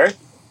 What's it, Garrett?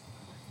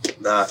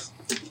 Nah.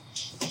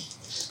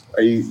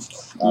 Are you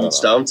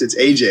stumped? It's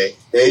AJ.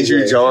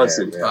 Andrew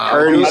Johnson.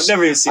 I've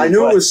never even seen I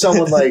knew it was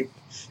someone like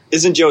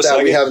Isn't Joe that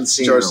second? we haven't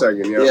seen. Joe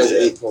second, yeah. He has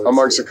 8 points.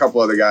 Amongst a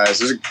couple other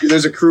guys.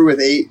 There's a crew with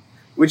 8,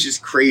 which is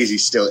crazy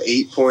still.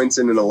 8 points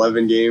in an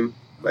 11 game.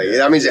 Like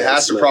that means it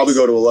has to probably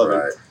go to 11.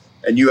 Right.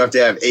 And you have to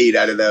have 8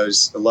 out of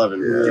those 11.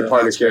 Your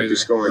partners can't be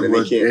scoring, and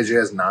they can't. AJ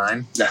has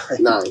 9.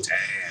 9.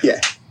 Yeah.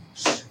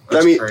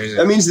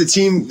 That means the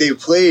team they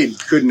played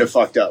couldn't have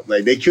fucked up.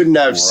 Like they couldn't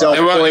have self.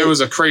 It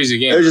was a crazy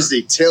game. It was just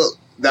a tilt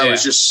that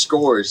was just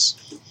scores.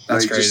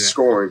 That's crazy. Just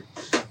scoring.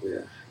 Yeah.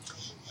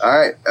 All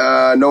right.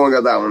 No one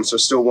got that one, so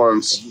still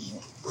ones.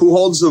 Who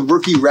holds the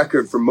rookie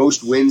record for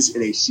most wins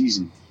in a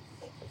season?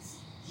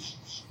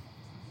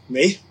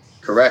 Me?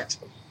 Correct.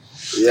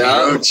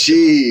 Yeah.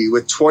 Roche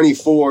with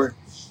 24.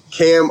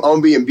 Cam,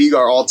 Umby, and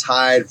Begar all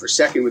tied for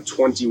second with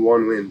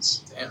 21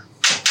 wins. Damn.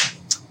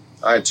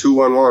 All right,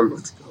 2-1-1.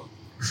 Let's go.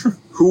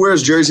 Who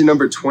wears jersey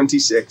number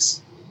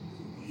 26?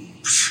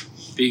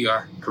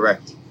 Begar.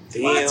 Correct.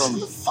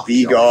 Damn.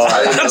 Begar.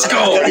 Let's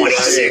go.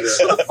 26.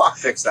 Who the fuck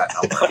fixed that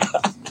number?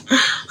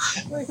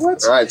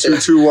 What? All right, I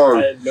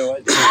 2-2-1. had no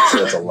idea.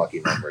 That's a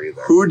lucky number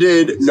either. Who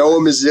did Noah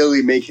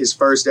Mazzilli make his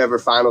first ever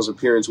finals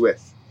appearance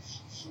with?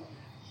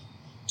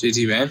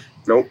 JT Van.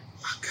 Nope.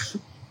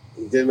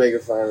 He did make a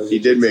finals. He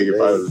did make it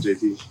finals with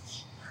JT.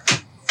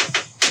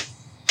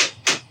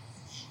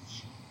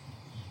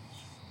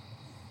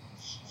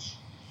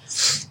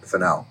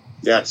 Fennell.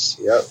 Yes.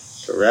 Yep.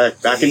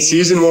 Correct. Back in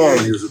season He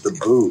 1. was with the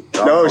boot.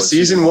 No,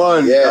 season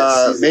 1.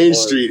 Yeah, season Main 1.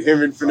 Street.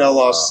 Him and Fennell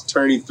lost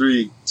Tourney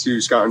 3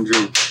 to Scott and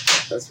Drew.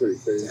 That's pretty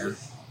crazy.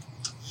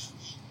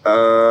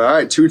 All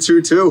right,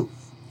 2-2-2.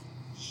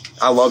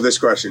 I love this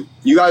question.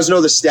 You guys know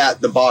the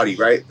stat, the body,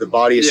 right? The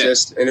body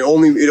assist, and I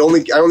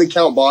only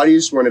count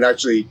bodies when it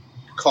actually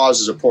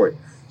causes a point.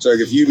 So like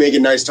if you make a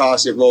nice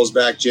toss, it rolls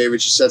back. Jay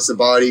Rich sets the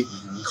body.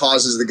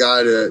 causes the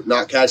guy to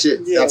not catch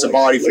it, that's a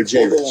body for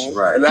J. Rich.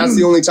 Right. And that's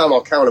the only time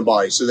I'll count a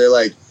body. So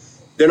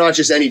they're not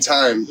just any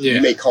time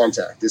you make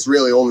contact. It's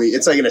really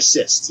it's like an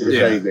assist,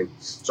 if anything.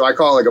 So I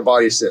call it like a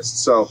body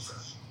assist. So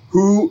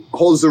who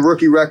holds the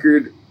rookie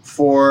record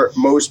for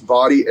most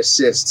body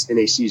assists in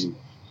a season?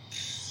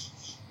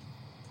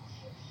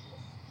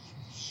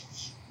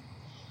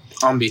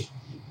 Umbi.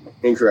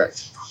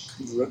 Incorrect.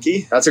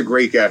 Rookie? That's a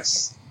great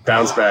guess.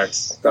 Bounce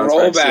backs. The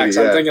rollbacks.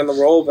 I'm thinking the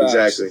rollbacks.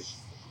 Exactly.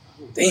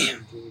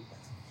 Damn.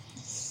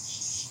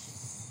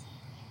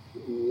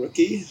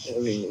 Rookie? I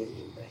mean,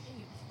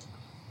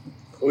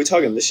 are we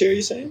talking this year,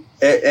 you saying?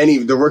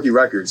 The rookie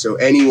record. So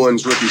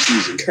anyone's rookie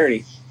season.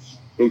 Kearney.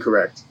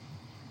 Incorrect.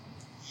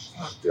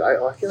 Dude,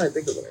 why can't I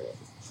think of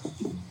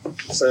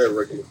it? Say a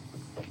rookie.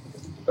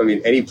 I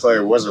mean, any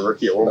player was a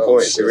rookie at one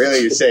point. So really,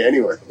 you say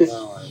anyone.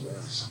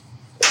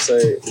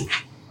 Say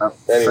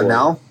for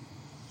now,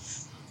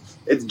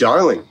 it's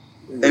Darling.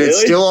 Really? And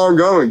it's still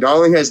ongoing.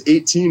 Darling has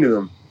 18 of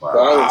them.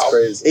 wow. That's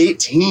crazy.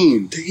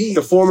 18. Damn.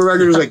 The former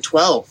record was like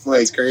 12. Like,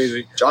 That's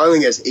crazy.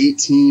 Darling has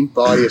 18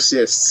 body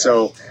assists.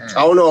 So I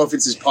don't know if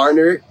it's his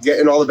partner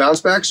getting all the bounce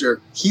backs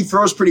or he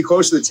throws pretty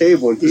close to the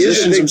table and He is a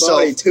positions big himself.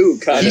 body too,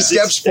 kind of. He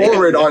steps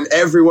forward on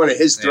every one of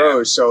his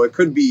throws. So it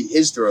could be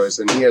his throws,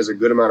 and he has a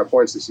good amount of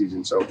points this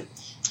season. So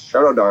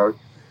shout out Darling.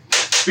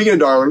 Speaking of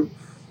Darling,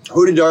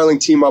 who did Darling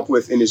team up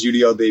with in his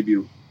UDL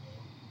debut?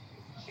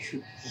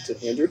 Is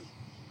it Andrew?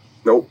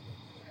 Nope.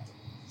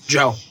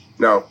 Joe.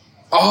 No.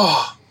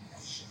 Oh.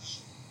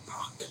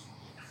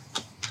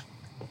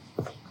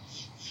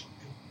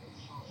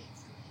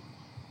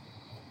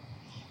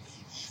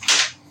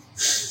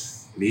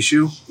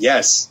 Mishu?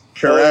 Yes.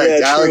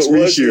 Correct. Alex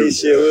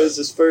Mishu. It was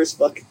his first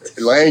fucking.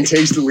 Lang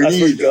takes the lead.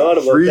 I forgot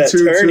about that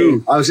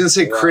 3-2-2. I was gonna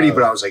say Critty,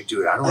 but I was like,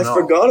 dude, I don't know. I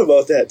forgot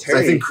about that 'Cause Tourney.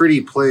 I think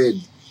Critty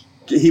played.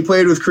 He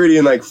played with Critty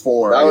in like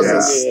 4. That was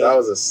yeah. that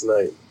was a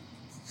snipe.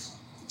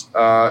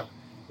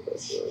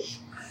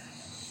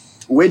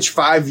 Which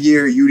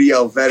 5-year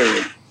UDL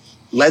veteran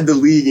led the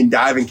league in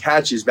diving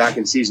catches back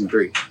in season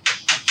 3?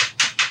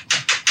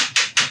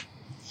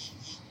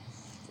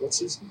 What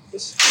season is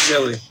this?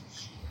 Silly.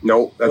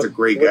 Nope, that's a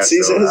great What guess.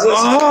 season though. is this?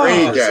 Oh,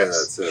 Great I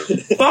guess. said that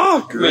too.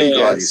 Fuck, Really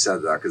glad man. you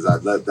said that because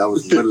that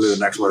was literally the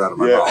next word out of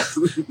my Yeah. mouth.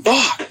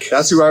 Fuck.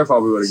 That's who I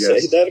probably would have Say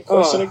guessed. that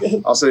question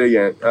again. I'll say it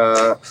again.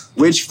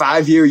 Which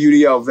 5-year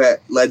UDL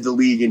vet led the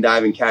league in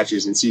diving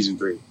catches in season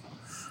 3?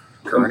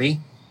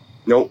 Kearney?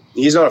 Nope,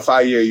 he's not a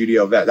 5-year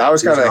UDL vet. That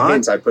was kind of He's the not?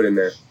 hints I put in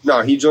there.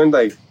 No, he joined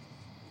like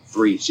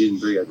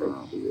season 3, I think.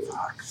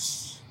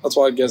 That's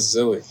why I guess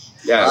Zilly.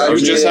 Yeah, We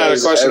that just was- had a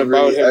question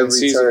about him in every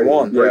season turn,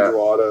 1.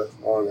 Bridgewater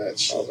on that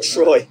shit.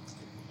 Troy.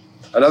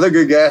 Another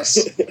good guess.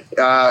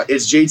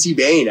 It's JT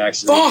Bain,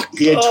 actually. Fuck!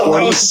 He had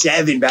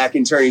 27 back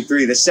in Tourney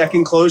 3. The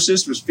second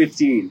closest was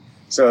 15.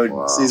 So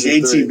Wow.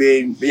 JT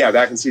Bain,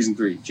 back in season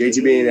 3.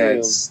 JT Bain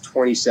had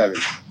 27.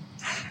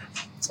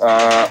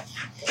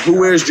 Who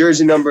wears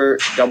jersey number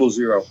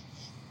 00?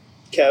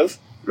 Kev.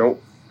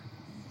 Nope.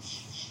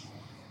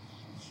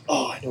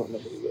 Oh, I don't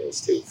remember who it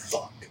is too.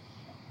 Fuck.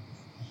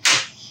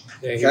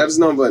 Yeah, he, Cavs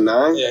number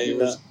 9. yeah, he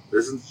was.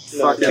 Isn't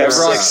No, fucking Kev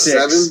Rock 6.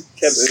 6.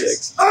 Kev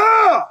 6.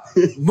 Ah!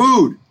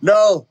 Mood.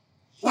 No.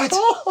 What?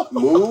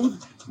 Mood?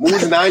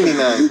 Mood's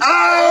 99.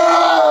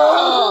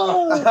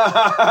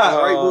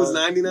 Right, Mood's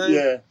 99?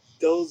 Yeah.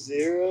 Still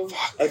 0.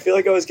 I feel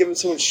like I was giving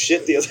someone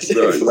shit the other day.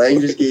 Bro,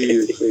 Lang just gave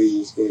you the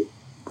crazy.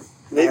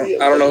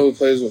 Maybe I don't know who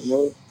plays with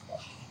Mood.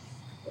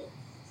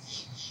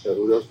 Yeah,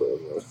 who else plays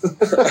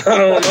with? I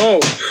don't know.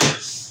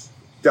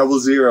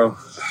 00.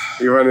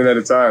 You're running out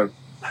of time.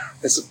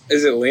 Is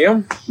it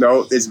Liam?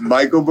 No, it's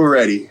Michael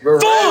Beretti.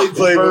 Beretti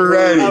played with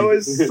Beretti. I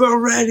was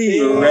Beretti.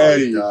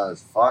 Beretti.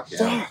 Does. Fuck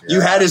yeah.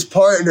 You had his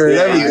partner and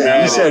Yeah, everything.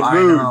 I You said I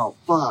Mood. know.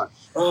 Fuck.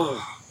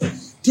 Oh,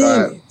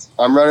 All right.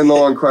 I'm running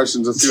low on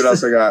questions. Let's see what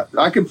else I got.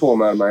 I can pull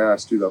them out of my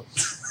ass too, though.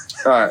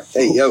 All right.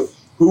 Hey, yo.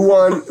 Who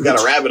won?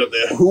 got a rabbit up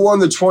there. Who won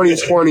the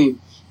 2020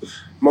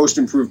 Most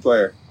Improved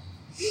Player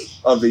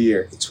of the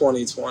Year?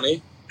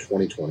 2020.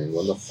 2020.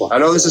 What the fuck? I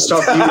know this is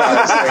tough for you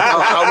guys. Like,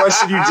 how much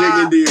did you dig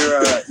into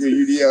your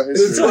UDL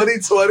history?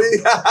 2020.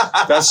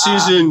 That's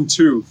season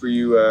 2 for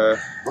you.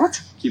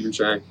 What? Keeping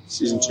track.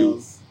 Season 2.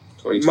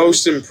 2020.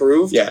 Most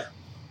improved? Yeah.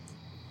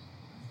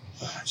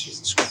 Oh,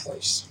 Jesus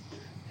Christ.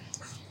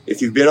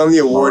 If you've been on the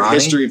award Marani?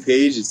 history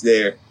page, it's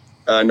there.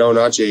 No,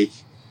 not Jake.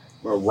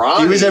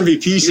 Ronnie. He was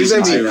MVP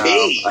season I 2. know.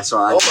 I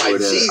saw. I Oh knew my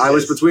it is. Jesus. I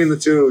was between the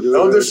two, dude.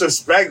 Don't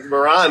disrespect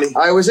Marani.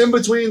 I was in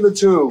between the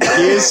two. He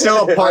is still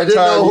a I didn't part-time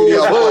know who UDL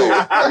was who.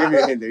 player. I'll give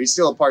you a hint there. He's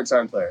still a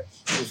part-time player.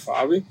 Who,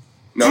 Fabi?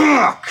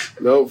 No.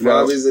 No,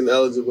 Fabi's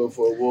ineligible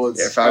for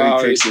awards. Yeah, Fabi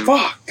Oh, picks him.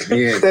 fuck. Yeah.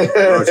 He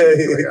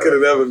could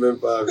have never been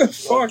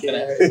Fabi. Fuck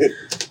it.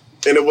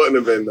 And it wouldn't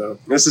have been, though.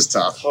 This is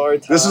tough.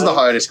 Hard time. This is the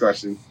hardest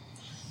question.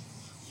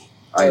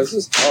 This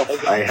is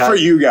tough. I had. For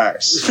you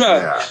guys.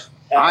 Yeah.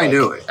 I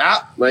knew it.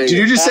 Did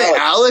you just say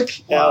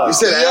Alec?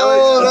 Alex. You said Yo,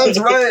 Alex. that's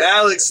right.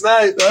 Alex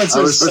Snipe. That's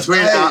I was between.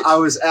 I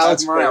was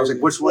Alex That's Murray. I was like,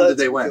 which one did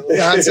they win?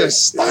 That's a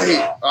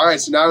snipe. All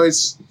right, so now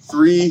it's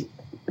 3-2.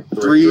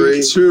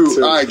 3, 2.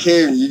 All right,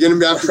 Cam, you're going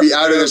to have to be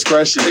out of this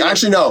question.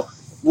 Actually, no.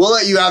 We'll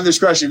let you have this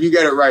question. If you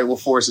get it right, we'll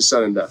force a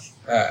sudden death.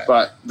 All right.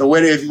 But the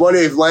winner,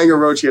 if Lang or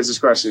Roche gets this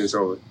question, it's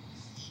over.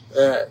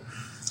 All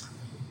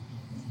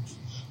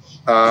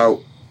right.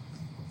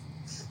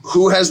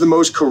 Who has the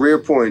most career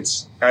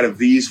points out of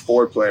these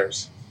 4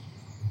 players?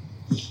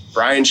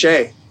 Brian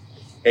Shea,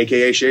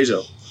 a.k.a.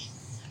 Shazo,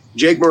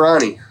 Jake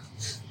Morani,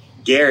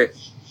 Garrett,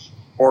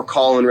 or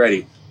Colin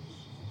Reddy?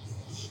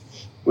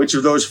 Which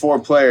of those 4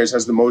 players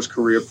has the most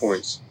career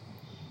points?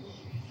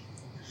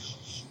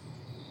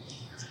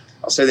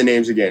 I'll say the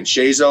names again.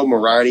 Shazo,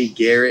 Morani,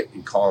 Garrett,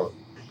 and Colin.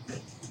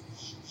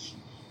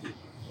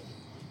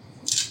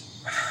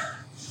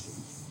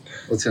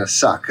 It's going to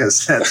suck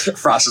because that's a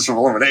process of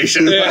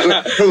elimination.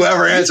 Yeah.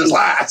 Whoever answers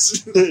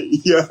last.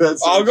 Yeah,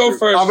 that's I'll go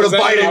first. I'm going to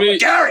bite Maybe- it.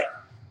 Garrett!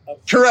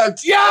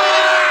 correct.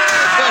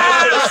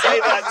 I was gonna say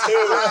that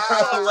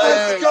too.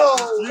 Let's go.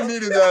 You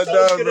needed that I was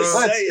down, gonna bro. say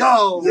Let's it.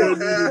 go. Yeah, you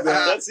needed that.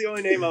 That's the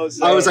only name I was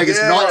saying. I was like, it's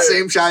Yeah. not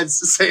same side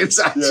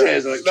Yeah.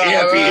 chance. Like,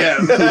 can't be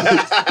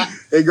him.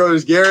 It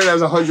goes Garrett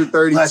has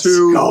 132, Let's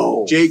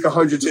go. Jake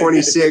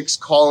 126,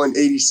 Colin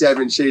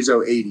 87,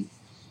 Shazo 80.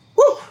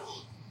 Woo!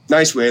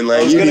 Nice win, I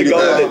Lang. was You gonna needed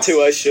go that. with it too.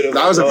 I should have.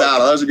 That was a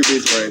battle. That was a good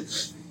beat win.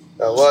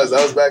 That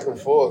was back and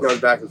forth. That was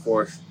back and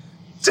forth.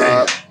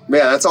 Damn.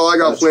 Yeah, that's all I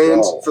got Let's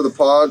planned go. for the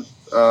pod.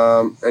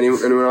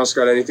 Anyone else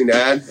got anything to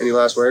add? Any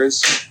last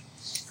words?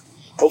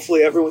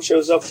 Hopefully, everyone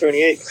shows up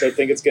Tourney 8 because I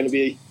think it's going to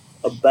be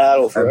a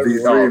battle for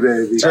everyone.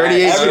 MP3, baby. Tourney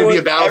 8 is going to be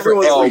a battle for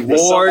everyone- everyone.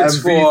 Awards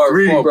for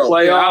MV3, bro.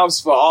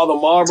 playoffs, for all the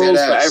marbles, for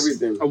Deadass.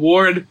 everything.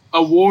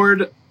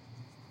 Award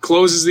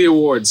closes the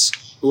awards.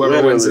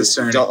 Whoever wins this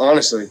tourney.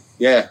 Honestly,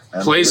 yeah.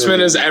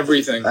 Placement is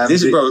everything.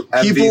 This is, bro,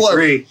 people are-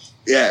 MP3.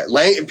 Yeah,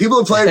 people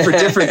are playing for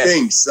different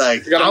things.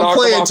 Like, You gotta I'm knock 'em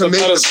playing off to the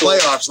make pedestal. the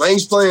playoffs.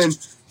 Lang's playing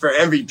for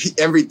MVP,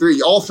 MVP3.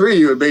 All three of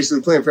you are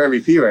basically playing for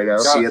MVP right now.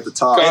 See at the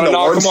top. Gotta the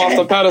knock one him off seed.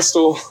 the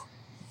pedestal.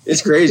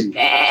 It's crazy.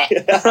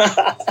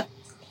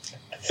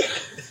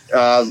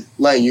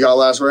 Lang, you got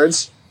last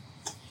words?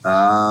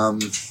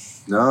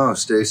 No,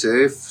 stay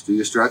safe. Do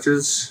your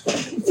stretches.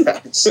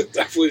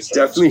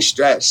 Definitely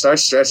stretch. Start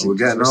stretching. We're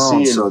getting We're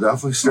home, seeing so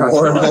definitely stretch.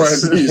 more and more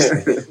us. of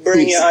these.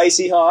 Bring your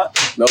icy hot.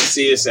 No,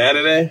 see you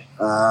Saturday.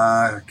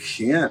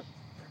 Can't.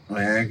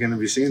 I ain't gonna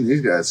be seeing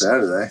these guys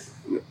Saturday.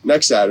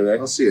 Next Saturday.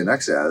 I'll see you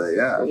next Saturday.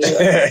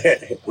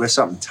 Yeah, wear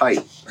something tight.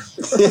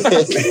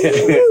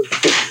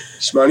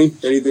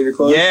 Shmoney, anything to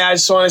close? Yeah, I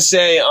just want to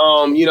say,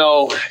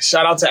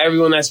 shout out to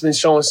everyone that's been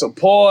showing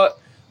support.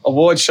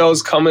 Award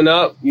shows coming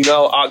up,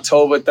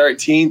 October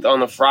 13th on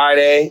the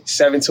Friday,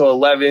 7 to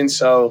 11.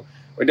 So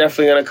we're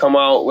definitely going to come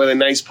out with a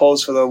nice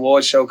post for the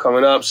award show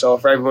coming up. So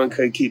if everyone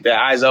could keep their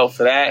eyes out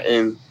for that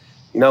and,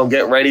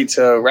 get ready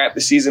to wrap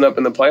the season up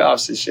in the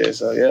playoffs this year.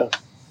 So, yeah.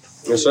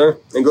 Yes, sir.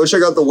 And go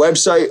check out the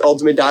website,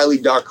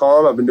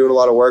 ultimatedialeague.com. I've been doing a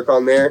lot of work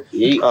on there.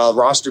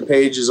 Roster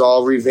page is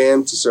all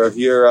revamped. So if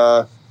you're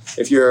a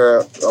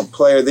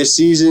player this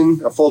season,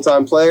 a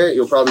full-time player,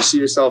 you'll probably see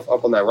yourself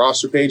up on that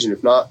roster page. And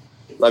if not,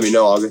 let me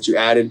know. I'll get you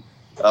added.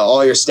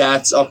 All your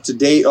stats up to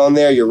date on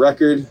there, your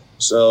record.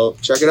 So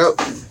check it out.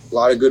 A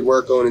lot of good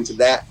work going into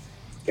that.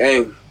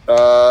 Gang.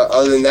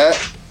 Other than that,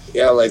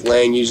 yeah, like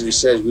Lang usually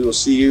says, we will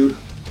see you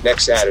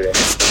next Saturday.